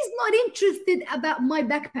 He's not interested about my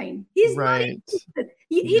back pain. He's not interested.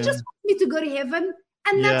 He just wants me to go to heaven.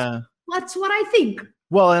 And that's what I think.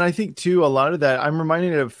 Well, and I think too, a lot of that, I'm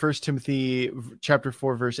reminded of 1 Timothy chapter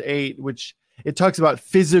 4, verse 8, which it talks about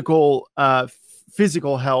physical health,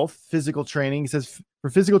 physical training. It says, for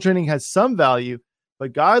physical training has some value,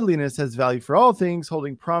 but godliness has value for all things,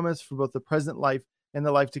 holding promise for both the present life and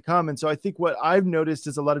the life to come. And so I think what I've noticed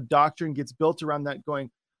is a lot of doctrine gets built around that, going,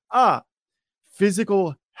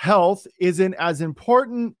 physical health isn't as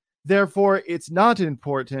important, therefore it's not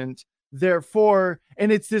important, therefore,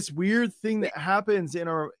 and it's this weird thing that happens in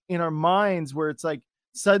our minds where it's like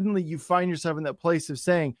suddenly you find yourself in that place of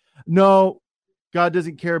saying, no, God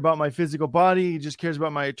doesn't care about my physical body, he just cares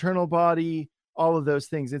about my eternal body, all of those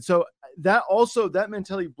things. And so that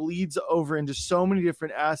mentality bleeds over into so many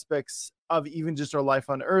different aspects of even just our life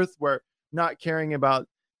on earth, where not caring about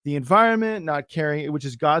the environment, not caring, which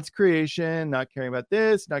is God's creation, not caring about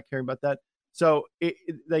this, not caring about that. So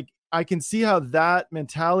I can see how that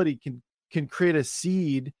mentality can create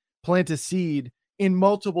plant a seed in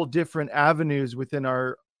multiple different avenues within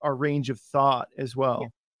our range of thought as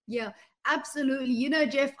well. Yeah, absolutely.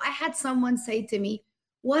 Jeff, I had someone say to me,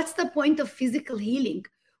 what's the point of physical healing?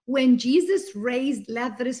 When Jesus raised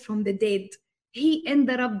Lazarus from the dead, he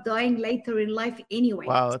ended up dying later in life anyway.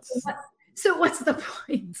 Wow. So what's the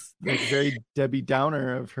point? Like very Debbie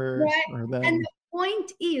Downer of her. Right? Or them. And the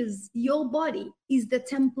point is, your body is the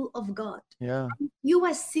temple of God. Yeah. You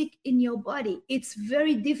are sick in your body. It's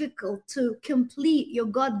very difficult to complete your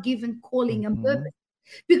God-given calling and purpose.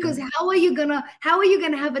 Because how are you gonna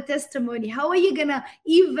have a testimony? How are you gonna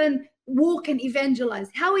even walk and evangelize?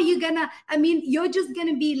 How are you you're just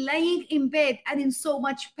gonna be laying in bed and in so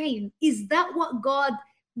much pain. Is that what God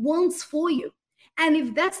wants for you? And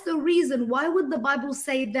if that's the reason, why would the Bible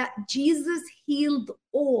say that Jesus healed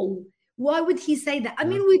all? Why would he say that?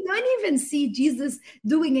 We don't even see Jesus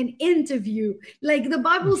doing an interview. Like the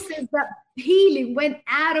Bible says that healing went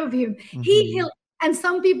out of him. He healed. And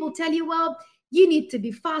some people tell you, well, you need to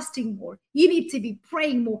be fasting more. You need to be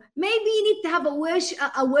praying more. Maybe you need to have a worship,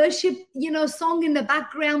 song in the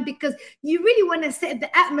background because you really want to set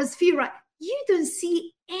the atmosphere right. You don't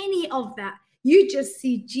see any of that. you just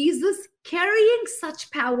see Jesus carrying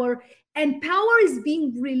such power, and power is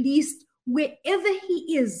being released wherever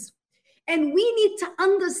he is. And we need to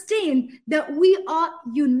understand that we are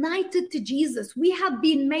united to Jesus. We have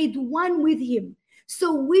been made one with him.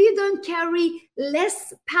 So we don't carry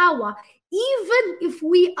less power, even if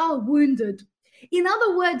we are wounded. In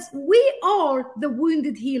other words, we are the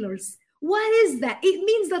wounded healers. What is that? It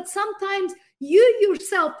means that sometimes you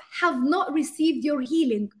yourself have not received your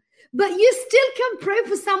healing, but you still can pray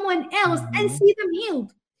for someone else and see them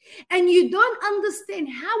healed. And you don't understand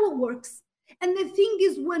how it works. And the thing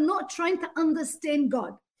is, we're not trying to understand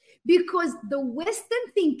God, because the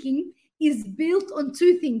Western thinking is built on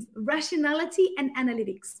two things: rationality and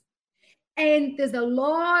analytics. And there's a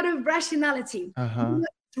lot of rationality.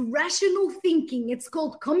 Rational thinking. It's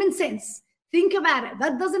called common sense. Think about it.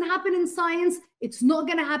 That doesn't happen in science. It's not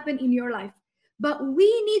going to happen in your life. But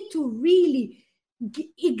we need to really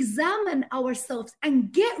examine ourselves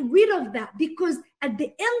and get rid of that, because at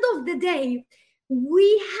the end of the day,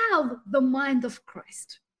 we have the mind of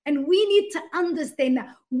Christ. And we need to understand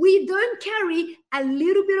that we don't carry a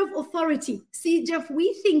little bit of authority. See, Jeff,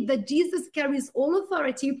 we think that Jesus carries all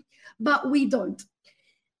authority, but we don't.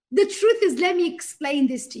 The truth is, let me explain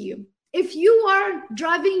this to you. If you are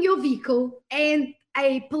driving your vehicle and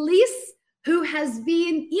a police who has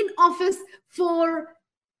been in office for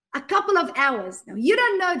a couple of hours, now you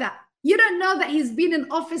don't know that. You don't know that he's been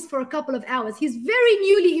in office for a couple of hours. He's very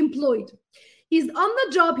newly employed. He's on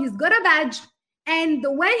the job. He's got a badge. And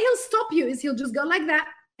the way he'll stop you is he'll just go like that,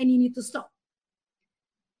 and you need to stop.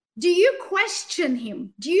 Do you question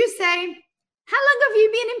him? Do you say, how long have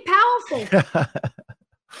you been in power for?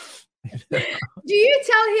 Do you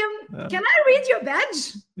tell him, can I read your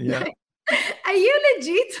badge? Yeah. Are you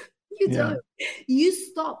legit? You don't. You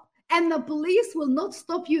stop. And the police will not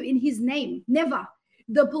stop you in his name. Never.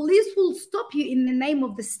 The police will stop you in the name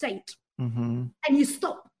of the state. And you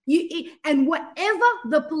stop. And whatever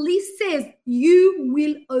the police says, you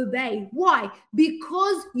will obey. Why?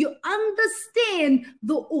 Because you understand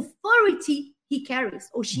the authority he carries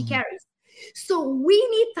or she carries. So we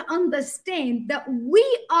need to understand that we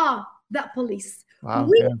are that police.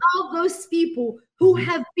 We are those people who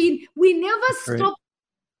have been, we never stop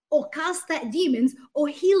or cast out demons or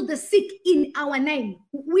heal the sick in our name.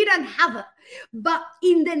 We don't have it. But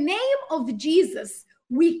in the name of Jesus,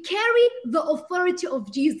 we carry the authority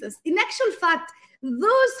of Jesus. In actual fact,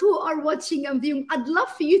 those who are watching and viewing, I'd love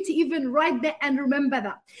for you to even write that and remember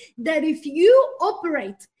that if you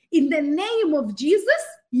operate in the name of Jesus,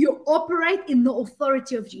 you operate in the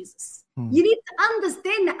authority of Jesus. You need to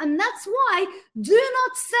understand that. And that's why do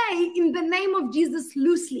not say in the name of Jesus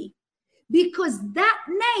loosely, because that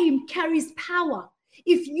name carries power.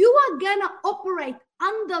 If you are going to operate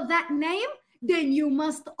under that name, then you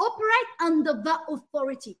must operate under that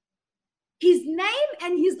authority. His name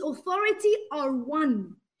and his authority are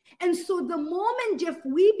one. And so the moment, Jeff,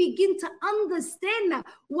 we begin to understand that,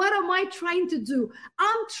 what am I trying to do?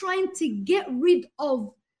 I'm trying to get rid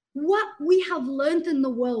of what we have learned in the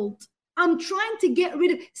world. I'm trying to get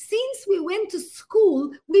rid of, since we went to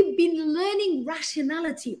school, we've been learning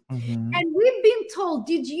rationality. And we've been told,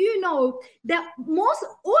 did you know that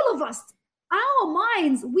all of us, our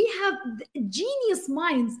minds, we have genius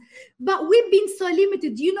minds, but we've been so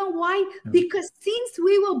limited. Do you know why? Because since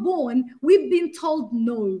we were born, we've been told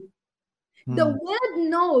no. The word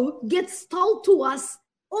no gets told to us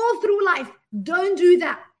all through life. Don't do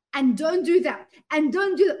that, and don't do that, and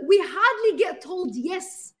don't do that. We hardly get told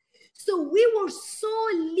yes. So we were so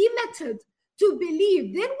limited to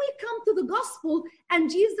believe. Then we come to the gospel,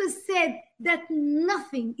 and Jesus said that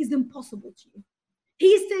nothing is impossible to you.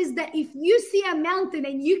 He says that if you see a mountain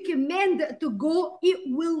and you command it to go, it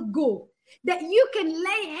will go. That you can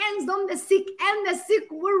lay hands on the sick and the sick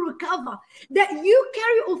will recover. That you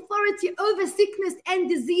carry authority over sickness and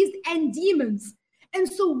disease and demons. And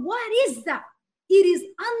so what is that? It is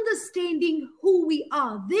understanding who we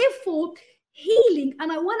are. Therefore, healing,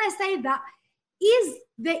 and I want to say that, is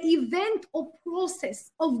the event or process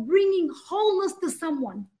of bringing wholeness to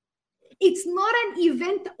someone. It's not an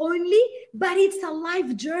event only, but it's a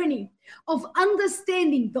life journey of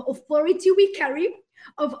understanding the authority we carry,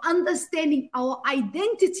 of understanding our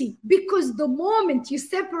identity, because the moment you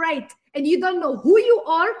separate and you don't know who you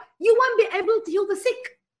are, you won't be able to heal the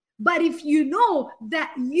sick. But if you know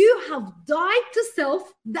that you have died to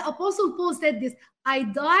self, the Apostle Paul said this, I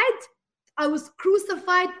was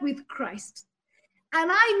crucified with Christ,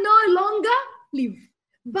 and I no longer live,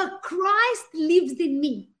 but Christ lives in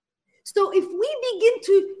me. So if we begin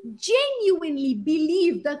to genuinely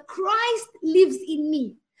believe that Christ lives in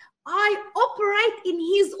me, I operate in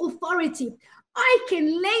his authority. I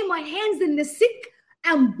can lay my hands in the sick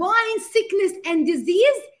and bind sickness and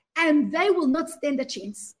disease, and they will not stand a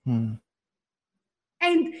chance. And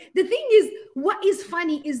the thing is, what is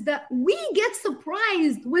funny is that we get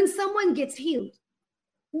surprised when someone gets healed,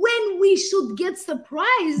 when we should get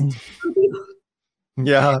surprised when people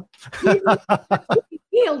Yeah.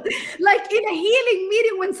 healed. Like in a healing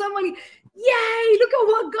meeting when someone, yay, look at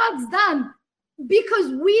what God's done.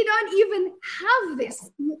 Because we don't even have this.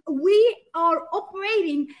 We are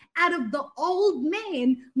operating out of the old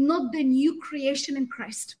man, not the new creation in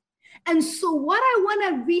Christ. And so what I want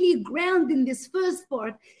to really ground in this first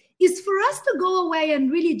part is for us to go away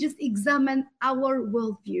and really just examine our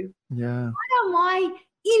worldview. Yeah. What am I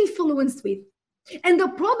influenced with? And the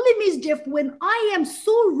problem is, Jeff, when I am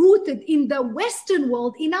so rooted in the Western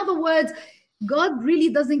world, in other words, God really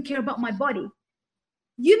doesn't care about my body.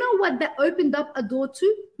 You know what that opened up a door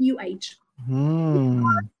to? New Age. God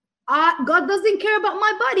doesn't care about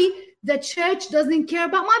my body. The church doesn't care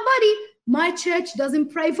about my body. My church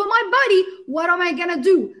doesn't pray for my body. What am I going to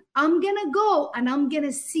do? I'm going to go and I'm going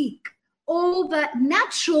to seek all the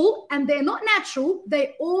natural, and they're not natural.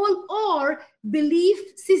 They all are belief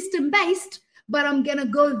system based, but I'm going to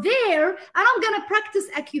go there and I'm going to practice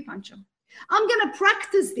acupuncture. I'm going to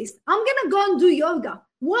practice this. I'm going to go and do yoga.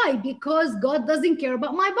 Why? Because God doesn't care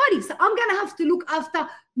about my body. So I'm going to have to look after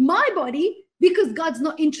my body because God's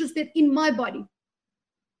not interested in my body.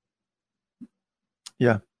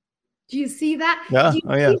 Yeah. Do you see that? Yeah. Do you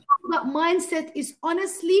see that mindset is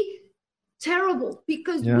honestly terrible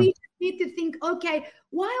because we need to think, okay,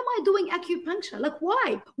 why am I doing acupuncture? Like,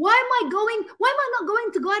 why? Why am I not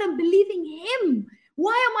going to God and believing him?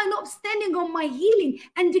 Why am I not standing on my healing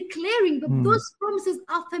and declaring that those promises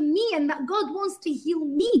are for me and that God wants to heal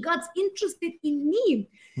me? God's interested in me.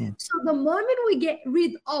 So the moment we get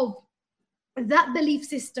rid of that belief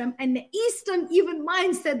system and the Eastern even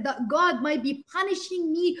mindset that God might be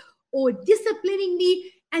punishing me or disciplining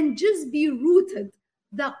me, and just be rooted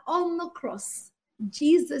that on the cross,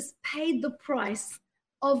 Jesus paid the price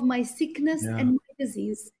of my sickness and my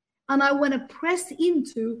disease. And I want to press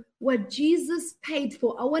into what Jesus paid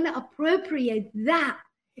for. I want to appropriate that.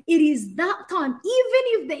 It is that time. Even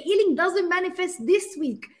if the healing doesn't manifest this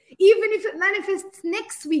week, even if it manifests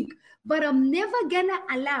next week, but I'm never going to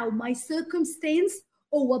allow my circumstance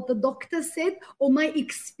or what the doctor said or my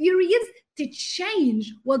experience to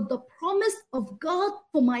change what the promise of God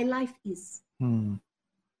for my life is.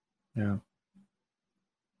 Yeah.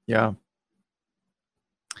 Yeah.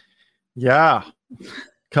 Yeah.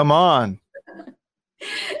 Come on.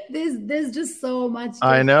 There's just so much.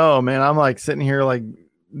 I know, man. I'm like sitting here like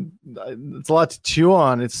it's a lot to chew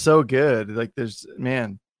on. It's so good. Like there's,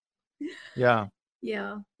 man. Yeah.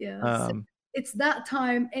 Yeah. So it's that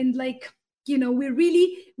time. And like, you know, we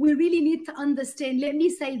really need to understand. Let me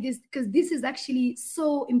say this because this is actually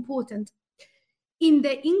so important. In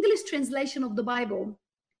the English translation of the Bible,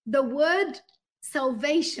 the word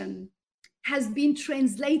salvation has been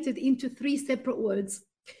translated into 3 separate words.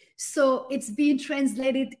 So it's being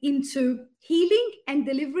translated into healing and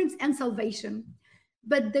deliverance and salvation.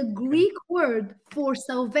 But the Greek word for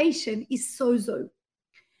salvation is sozo.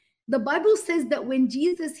 The Bible says that when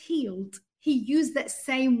Jesus healed, he used that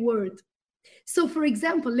same word. So for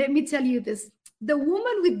example, let me tell you this. The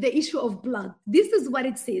woman with the issue of blood, this is what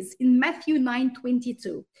it says in Matthew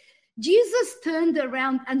 9:22. Jesus turned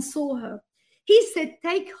around and saw her. He said,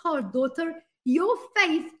 "Take heart, daughter, your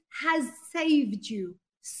faith has saved you."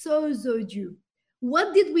 Sozoed you.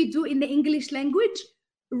 What did we do in the English language?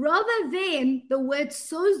 Rather than the word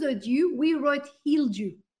sozoed you, we wrote healed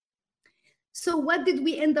you. So what did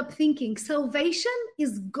we end up thinking? Salvation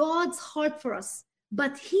is God's heart for us,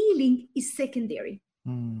 but healing is secondary.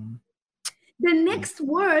 The next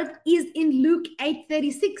word is in Luke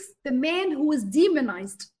 8:36, the man who was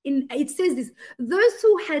demonized. It says this, those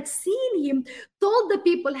who had seen him told the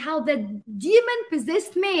people how the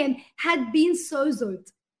demon-possessed man had been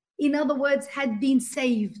sozoed. In other words, had been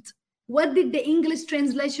saved. What did the English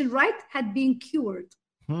translation write? Had been cured.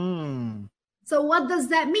 So what does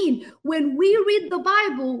that mean? When we read the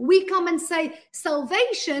Bible, we come and say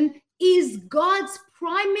salvation is God's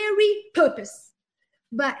primary purpose,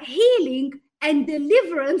 but healing and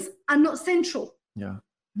deliverance are not central. Yeah.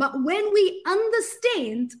 But when we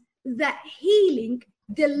understand that healing,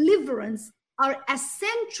 deliverance are as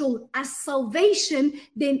central as salvation,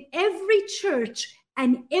 then every church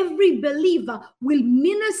and every believer will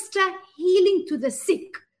minister healing to the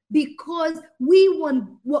sick, because we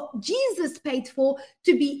want what Jesus paid for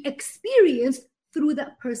to be experienced through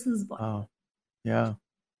that person's body. Oh, yeah.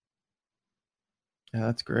 Yeah,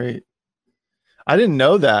 that's great. I didn't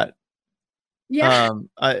know that. Yeah.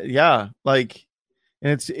 Like,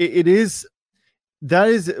 and it is, that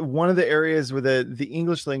is one of the areas where the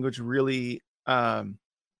English language really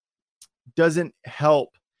doesn't help,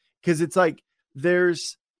 because it's like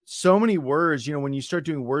there's so many words, when you start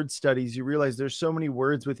doing word studies, you realize there's so many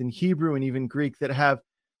words within Hebrew and even Greek that have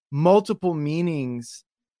multiple meanings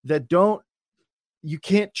that you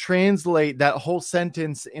can't translate that whole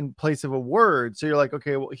sentence in place of a word. So you're like,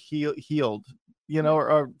 okay, well, healed,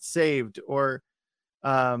 or saved, or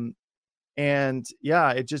and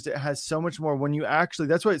yeah, it has so much more when you actually,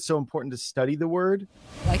 that's why it's so important to study the word.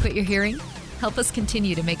 Like what you're hearing? Help us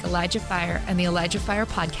continue to make ElijahFire and the ElijahFire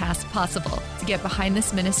podcast possible. To get behind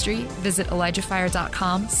this ministry, visit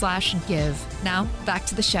ElijahFire.com/give. Now, back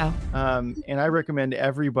to the show. And I recommend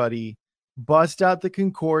everybody bust out the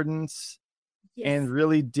concordance. Yes. And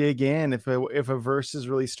really dig in. If a verse is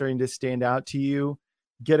really starting to stand out to you,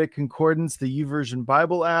 get a concordance. The YouVersion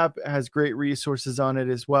Bible app has great resources on it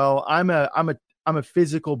as well. I'm a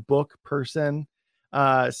physical book person.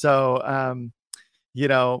 For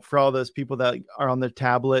all those people that are on their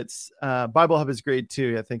tablets, Bible Hub is great too.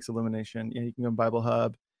 Yeah, thanks Illumination. Yeah, you can go to Bible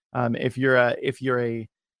Hub. If you're a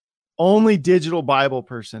only digital Bible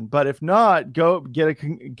person, but if not, go get a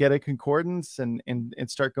concordance and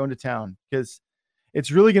start going to town, because it's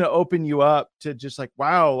really going to open you up to just like,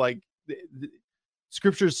 wow, like the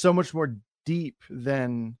scripture is so much more deep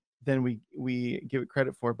than we give it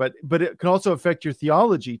credit for, but it can also affect your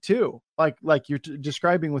theology too, like you're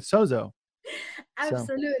describing with sozo.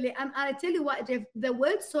 Absolutely. So. And I tell you what, Jeff, the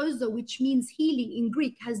word sozo, which means healing in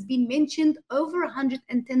Greek, has been mentioned over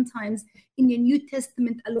 110 times in the New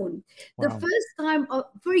Testament alone. Wow. The first time,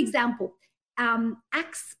 for example,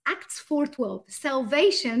 Acts 4:12,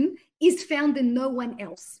 salvation is found in no one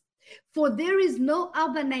else. For there is no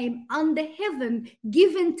other name under heaven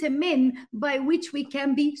given to men by which we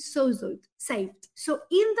can be sozoed, saved. So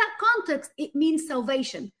in that context, it means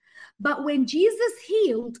salvation. But when Jesus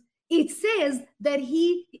healed, it says that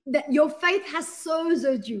your faith has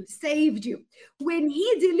sozoed you, saved you. When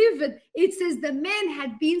he delivered, it says the man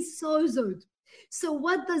had been sozoed. So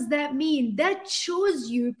what does that mean? That shows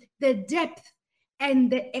you the depth and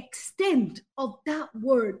the extent of that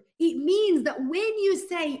word. It means that when you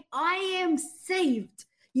say, I am saved,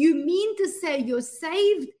 you mean to say you're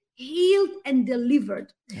saved, healed, and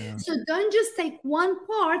delivered. Yeah. So don't just take one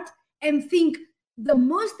part and think the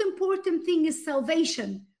most important thing is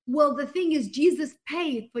salvation. Well, the thing is, Jesus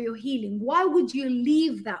paid for your healing. Why would you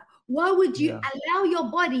leave that? Why would you allow your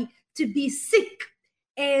body to be sick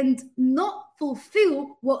and not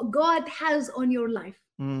fulfill what God has on your life?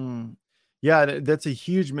 Yeah, that's a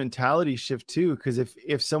huge mentality shift too, because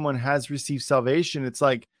if someone has received salvation, it's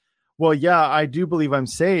like, well, yeah, I do believe I'm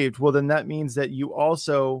saved. Well, then that means that you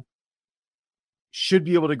also should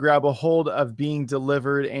be able to grab a hold of being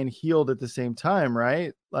delivered and healed at the same time,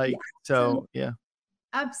 right? Like, so, yeah.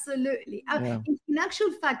 Absolutely. Yeah. In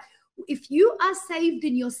actual fact, if you are saved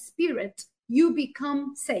in your spirit, you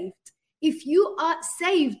become saved. If you are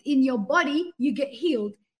saved in your body, you get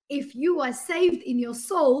healed. If you are saved in your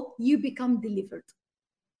soul, you become delivered.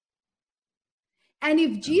 And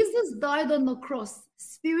if Jesus died on the cross,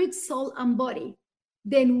 spirit, soul, and body,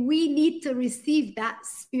 then we need to receive that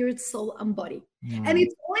spirit, soul, and body. And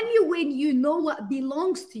it's only when you know what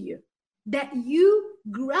belongs to you that you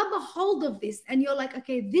grab a hold of this and you're like,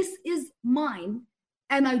 okay, this is mine.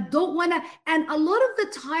 And I don't want to. And a lot of the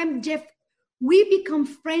time, Jeff, we become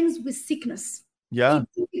friends with sickness. Yeah.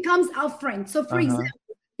 It becomes our friend. So for example,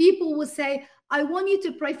 people will say, I want you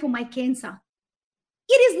to pray for my cancer.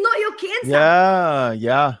 It is not your cancer.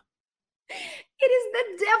 Yeah. It is the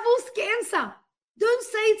devil's cancer. Don't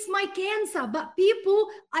say it's my cancer, but people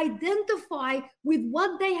identify with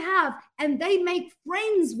what they have and they make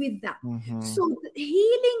friends with that. So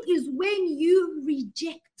healing is when you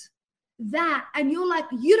reject that and you're like,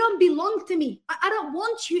 you don't belong to me. I don't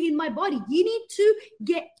want you in my body. You need to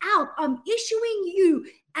get out. I'm issuing you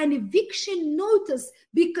an eviction notice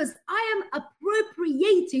because I am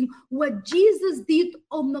appropriating what Jesus did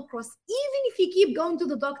on the cross. Even if you keep going to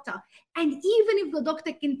the doctor and even if the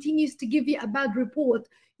doctor continues to give you a bad report,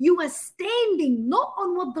 you are standing not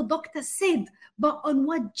on what the doctor said, but on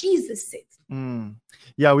what Jesus said.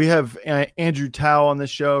 Yeah, we have Andrew Tao on the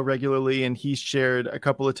show regularly, and he shared a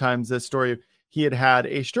couple of times the story of he had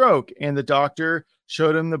a stroke and the doctor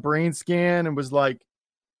showed him the brain scan and was like,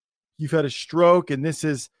 you've had a stroke and this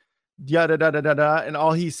is yada da da da da. And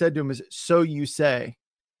all he said to him is, so you say.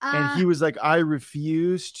 And he was like, I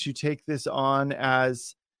refuse to take this on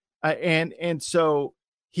as and so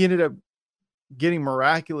he ended up getting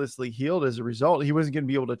miraculously healed as a result. He wasn't going to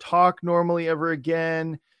be able to talk normally ever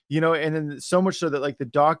again, and then so much so that like the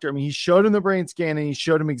doctor, I mean, he showed him the brain scan and he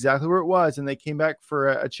showed him exactly where it was. And they came back for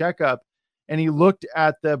a checkup and he looked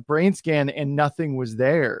at the brain scan and nothing was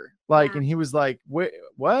there. Like, and he was like, wait,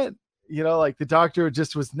 what? Like the doctor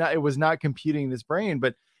it was not computing this brain,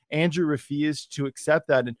 but Andrew refused to accept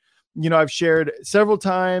that. And, I've shared several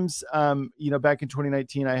times, back in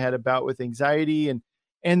 2019, I had a bout with anxiety and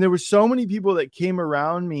there were so many people that came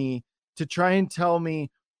around me to try and tell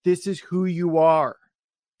me, this is who you are.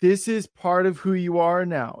 This is part of who you are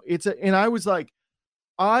now. And I was like,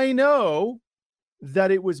 I know that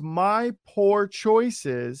it was my poor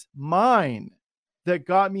choices, mine, that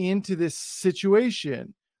got me into this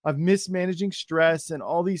situation of mismanaging stress and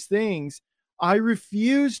all these things. I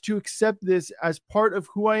refuse to accept this as part of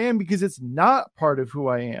who I am because it's not part of who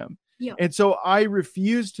I am. Yeah. And so I would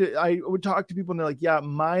talk to people and they're like, yeah,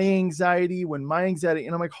 my anxiety,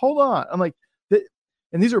 and I'm like, hold on. I'm like,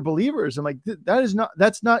 and these are believers. I'm like,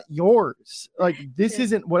 that's not yours. Like, this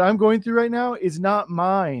isn't what I'm going through right now is not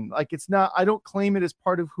mine. Like, it's not, I don't claim it as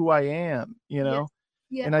part of who I am, Yeah,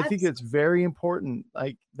 and I think it's very important.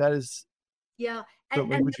 Like, that is, yeah. the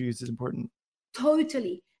language you use is important.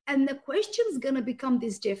 Totally. And the question's going to become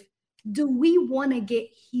this, Jeff, do we want to get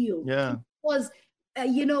healed? Yeah. Because,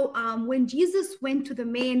 when Jesus went to the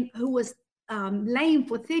man who was lame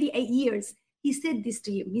for 38 years, he said this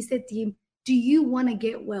to him. He said to him, do you want to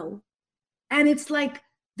get well? And it's like,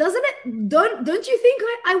 don't you think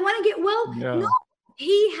I want to get well? Yeah. No,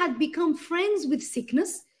 he had become friends with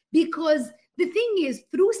sickness, because the thing is,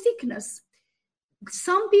 through sickness,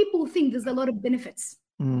 some people think there's a lot of benefits.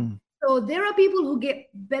 So there are people who get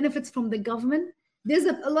benefits from the government. There's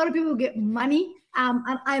a lot of people who get money. And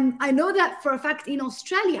I know that for a fact in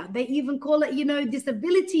Australia, they even call it,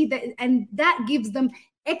 disability, and that gives them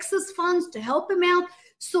excess funds to help them out.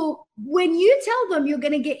 So when you tell them you're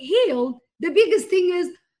going to get healed, the biggest thing is,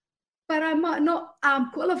 but I might not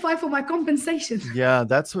qualify for my compensation. Yeah,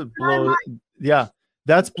 that's what blows. Yeah,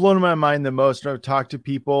 that's blown my mind the most. I've talked to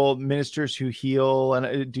people, ministers who heal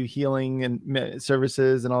and do healing and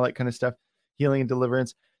services and all that kind of stuff, healing and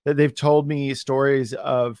deliverance, that they've told me stories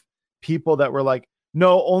of people that were like,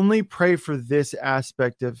 no, only pray for this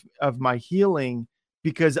aspect of my healing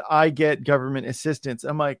because I get government assistance.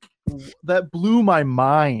 I'm like, that blew my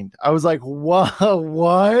mind. I was like, what?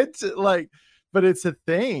 Like, but it's a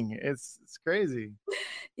thing. It's crazy.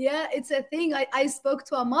 Yeah, it's a thing. I spoke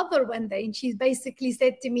to a mother one day, and she basically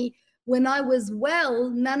said to me, when I was well,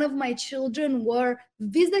 none of my children were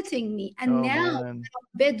visiting me. And now I'm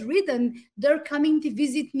bedridden, they're coming to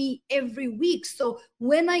visit me every week. So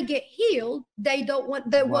when I get healed, they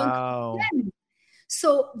won't come again.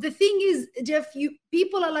 So the thing is, Jeff,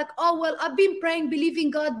 people are like, oh, well, I've been praying, believing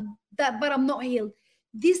God, but I'm not healed.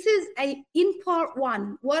 This is in part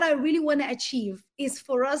one, what I really want to achieve is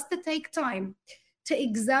for us to take time to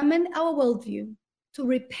examine our worldview, to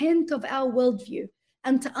repent of our worldview,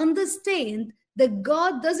 and to understand that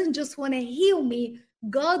God doesn't just want to heal me.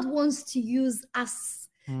 God wants to use us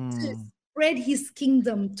to spread his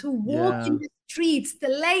kingdom, to walk in the streets, to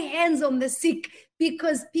lay hands on the sick,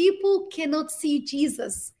 because people cannot see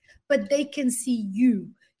Jesus, but they can see you.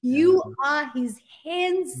 You are his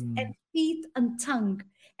hands and feet and tongue.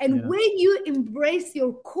 And when you embrace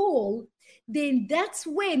your call, then that's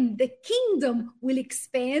when the kingdom will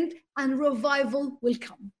expand and revival will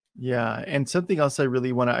come. Yeah. And something else I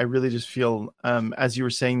really just feel, as you were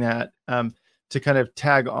saying that, to kind of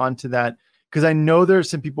tag on to that, because I know there are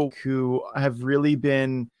some people who have really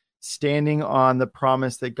been standing on the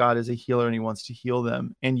promise that God is a healer and he wants to heal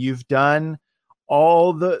them. And you've done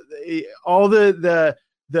all the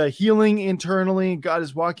healing internally. God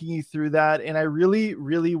is walking you through that. And I really,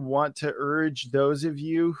 really want to urge those of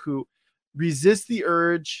you who resist the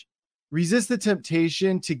urge, resist the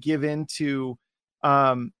temptation to give into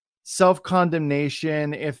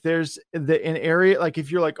self-condemnation. If there's an area, like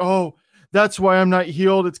if you're like, oh, that's why I'm not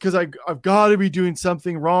healed, it's because I've got to be doing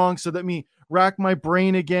something wrong. So let me rack my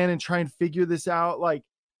brain again and try and figure this out. Like,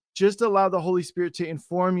 just allow the Holy Spirit to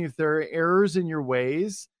inform you. If there are errors in your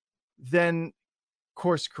ways, then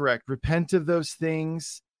course correct, repent of those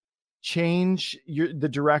things, change the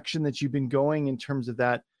direction that you've been going in terms of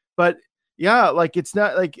that. But yeah, like, it's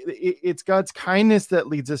not like it's God's kindness that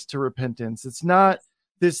leads us to repentance. It's not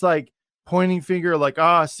this like pointing finger, like,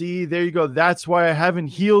 see, there you go, that's why I haven't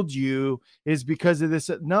healed you, is because of this.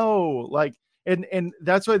 No, like, and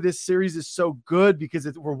that's why this series is so good, because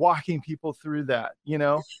we're walking people through that,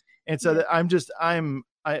 and so that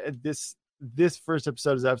this first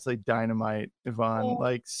episode is absolutely dynamite, Yvon.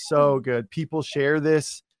 Like, so good. People share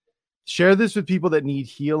this. share this with people that need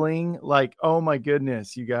healing. Like, oh my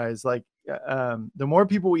goodness, you guys, like the more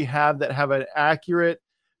people we have that have an accurate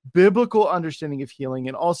biblical understanding of healing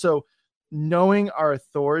and also knowing our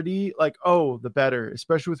authority, like, oh, the better,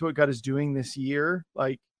 especially with what God is doing this year.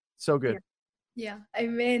 Like, so good. Yeah.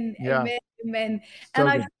 Amen. Yeah. Amen. Amen. So And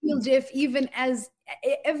I good. feel, Jeff, even as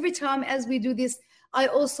every time as we do this, I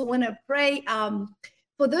also want to pray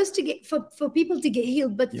for those to get for people to get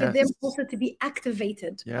healed, but for them also to be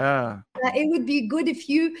activated. Yeah. It would be good if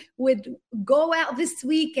you would go out this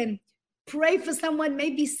week and pray for someone,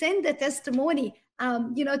 maybe send a testimony,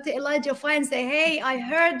 to ElijahFire and say, hey, I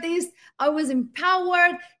heard this, I was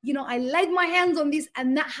empowered, I laid my hands on this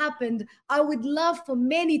and that happened. I would love for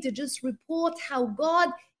many to just report how God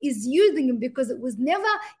is using him, because it was never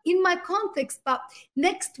in my context. But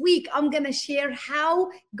next week, I'm going to share how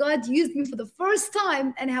God used me for the first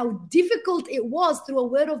time and how difficult it was through a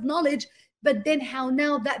word of knowledge, but then how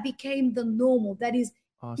now that became the normal. That is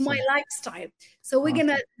my lifestyle. So we're going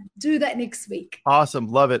to do that next week. Awesome.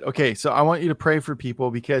 Love it. Okay. So I want you to pray for people,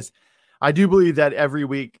 because I do believe that every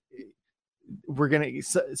week we're going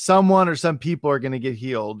to, someone or some people are going to get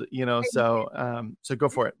healed, so go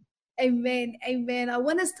for it. Amen. Amen. I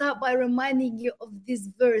want to start by reminding you of this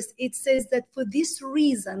verse. It says that for this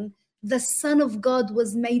reason, the Son of God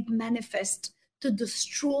was made manifest to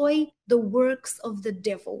destroy the works of the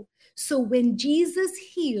devil. So when Jesus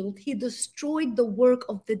healed, he destroyed the work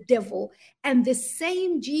of the devil. And the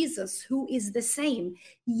same Jesus, who is the same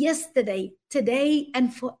yesterday, today,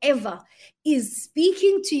 and forever, is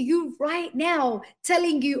speaking to you right now,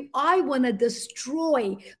 telling you, I want to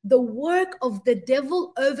destroy the work of the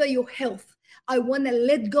devil over your health. I want to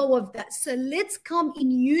let go of that. So let's come in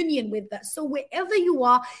union with that. So wherever you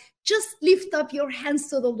are, just lift up your hands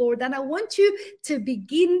to the Lord. And I want you to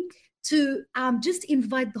begin to just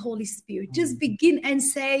invite the Holy Spirit. Just begin and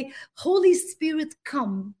say, Holy Spirit,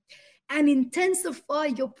 come and intensify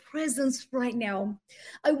your presence right now.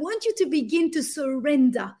 I want you to begin to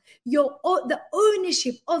surrender the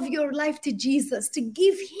ownership of your life to Jesus, to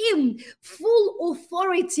give him full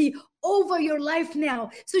authority over your life now.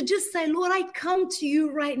 So just say, Lord, I come to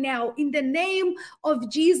you right now in the name of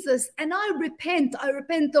Jesus, and I repent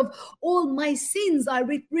of all my sins. I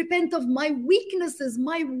repent of my weaknesses,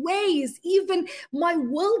 my ways, even my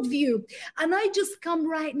worldview. And I just come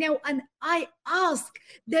right now and I ask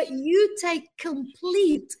that you take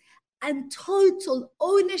complete and total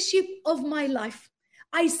ownership of my life.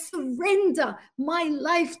 I surrender my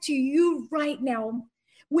life to you right now.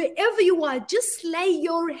 Wherever you are, just lay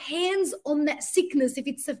your hands on that sickness. If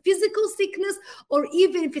it's a physical sickness or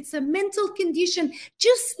even if it's a mental condition,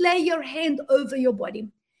 just lay your hand over your body.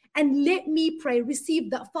 And let me pray.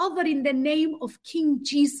 Receive that. Father, in the name of King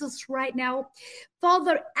Jesus right now,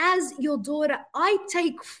 Father, as your daughter, I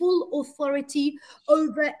take full authority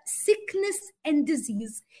over sickness and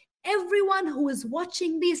disease. Everyone who is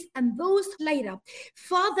watching this and those later,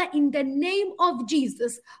 Father, in the name of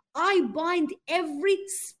Jesus, I bind every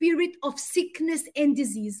spirit of sickness and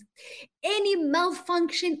disease, any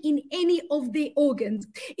malfunction in any of their organs.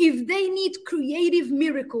 If they need creative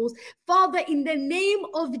miracles, Father, in the name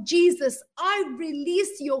of Jesus, I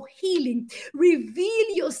release your healing.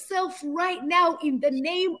 Reveal yourself right now in the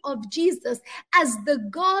name of Jesus as the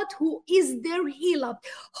God who is their healer.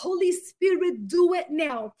 Holy Spirit, do it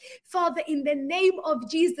now. Father, in the name of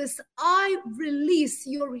Jesus, I release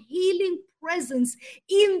your healing presence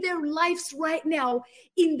in their lives right now.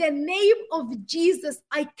 In the name of Jesus,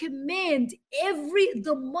 I command every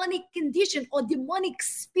demonic condition or demonic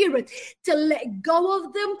spirit to let go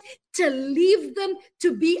of them, to leave them,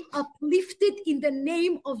 to be uplifted in the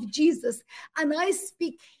name of Jesus. And I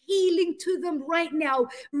speak healing to them right now.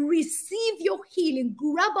 Receive your healing.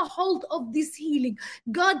 Grab a hold of this healing.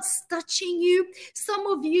 God's touching you. Some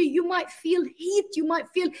of you, you might feel heat, you might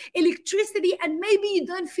feel electricity, and maybe you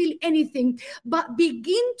don't feel anything, but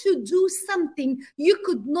begin to do something you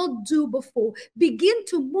could not do before. Begin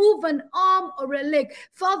to move an arm or a leg.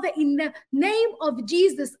 Father, in the name of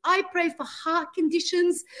Jesus, I pray for heart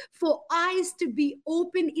conditions, for eyes to be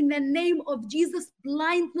open in the name of Jesus,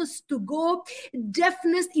 blindness to go,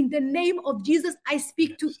 deafness in the name of Jesus. I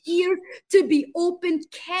speak to ears to be open,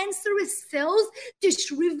 cancerous cells to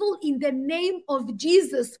shrivel in the name of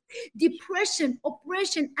Jesus. Depression,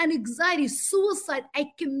 oppression, and anxiety, suicide,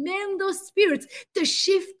 I command those spirits to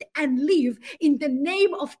shift and leave in the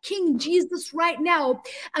name of King Jesus right now.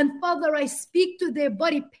 And Father, I speak to their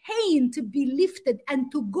body, pain to be lifted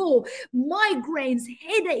and to go, migraines,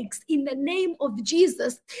 headaches, thanks. In the name of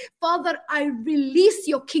Jesus, Father, I release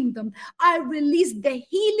your kingdom. I release the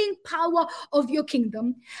healing power of your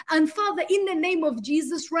kingdom. And Father, in the name of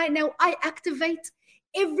Jesus, right now, I activate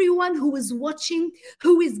everyone who is watching,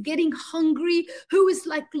 who is getting hungry, who is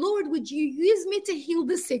like, Lord, would you use me to heal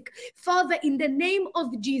the sick? Father, in the name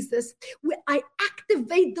of Jesus, I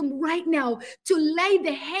activate them right now to lay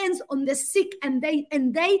their hands on the sick and they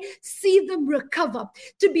see them recover,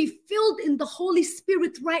 to be filled in the Holy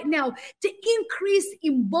Spirit right now, to increase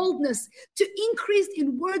in boldness, to increase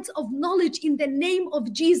in words of knowledge in the name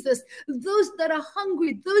of Jesus. Those that are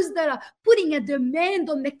hungry, those that are putting a demand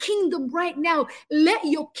on the kingdom right now, let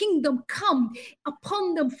your kingdom come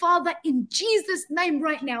upon them, Father, in Jesus' name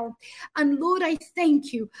right now. And Lord, I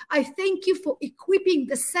thank you. I thank you for equipping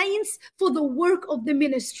the saints for the work of the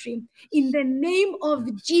ministry. In the name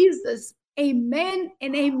of Jesus, amen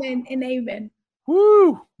and amen and amen.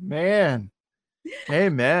 Woo, man.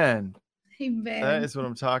 Amen. Amen. That is what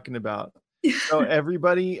I'm talking about. So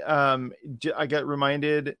everybody, I got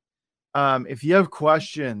reminded, if you have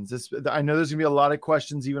questions, I know there's gonna be a lot of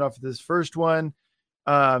questions even off of this first one.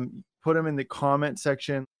 Put them in the comment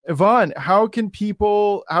section. Yvon, how can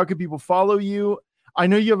people follow you? I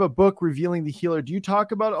know you have a book, Revealing the Healer. Do you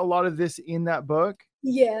talk about a lot of this in that book?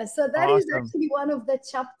 Yeah, so that Awesome. is actually one of the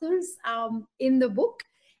chapters in the book.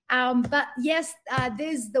 But yes,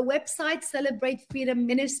 there's the website,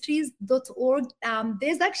 celebrateFreedomMinistries.org.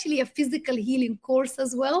 There's actually a physical healing course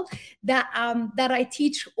as well that I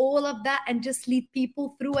teach all of that and just lead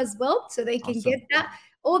people through as well, so they can get that.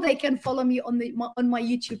 Or they can follow me on my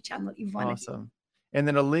YouTube channel, Yvon. Awesome. And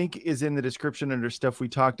then a link is in the description under stuff we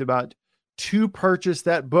talked about to purchase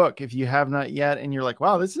that book if you have not yet. And you're like,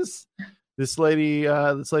 wow, this lady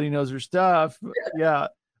knows her stuff. Yeah.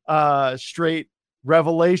 Straight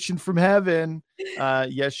revelation from heaven.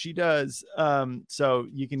 Yes, she does. So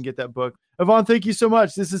you can get that book. Yvon, thank you so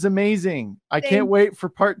much. This is amazing. I can't wait for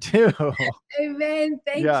part 2. Amen.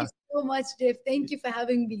 Thank you so much, Jeff. Thank you for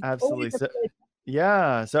having me. Absolutely.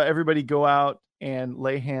 So everybody go out and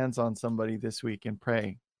lay hands on somebody this week and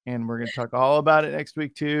pray. And we're going to talk all about it next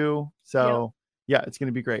week too. So yeah, it's going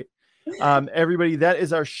to be great. Everybody, that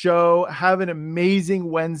is our show. Have an amazing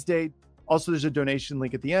Wednesday. Also, there's a donation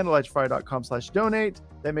link at the end, ElijahFire.com/donate.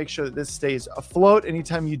 That makes sure that this stays afloat.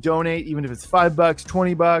 Anytime you donate, even if it's $5,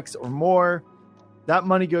 $20 or more, that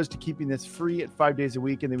money goes to keeping this free at 5 days a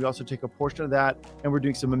week. And then we also take a portion of that, and we're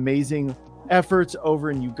doing some amazing efforts over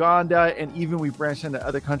in Uganda, and even we branched into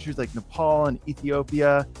other countries like Nepal and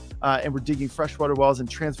Ethiopia, and we're digging freshwater wells and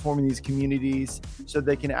transforming these communities so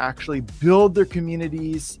they can actually build their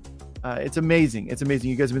communities. It's amazing. It's amazing.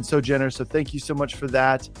 You guys have been so generous, so thank you so much for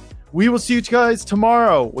that. We will see you guys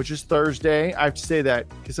tomorrow, which is Thursday. I have to say that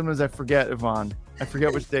because sometimes I forget, Yvon. I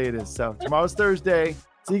forget which day it is. So tomorrow's Thursday.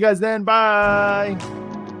 See you guys then. Bye.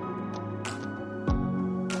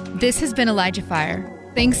 This has been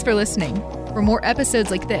ElijahFire. Thanks for listening. For more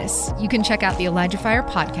episodes like this, you can check out the ElijahFire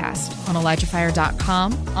podcast on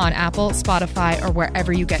ElijahFire.com, on Apple, Spotify, or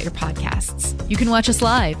wherever you get your podcasts. You can watch us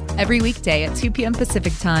live every weekday at 2 p.m.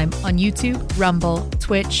 Pacific Time on YouTube, Rumble,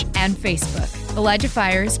 Twitch, and Facebook.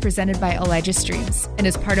 ElijahFire is presented by Elijah Streams and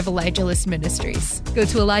is part of Elijah List Ministries. Go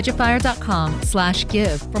to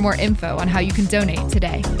ElijahFire.com/give for more info on how you can donate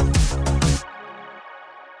today.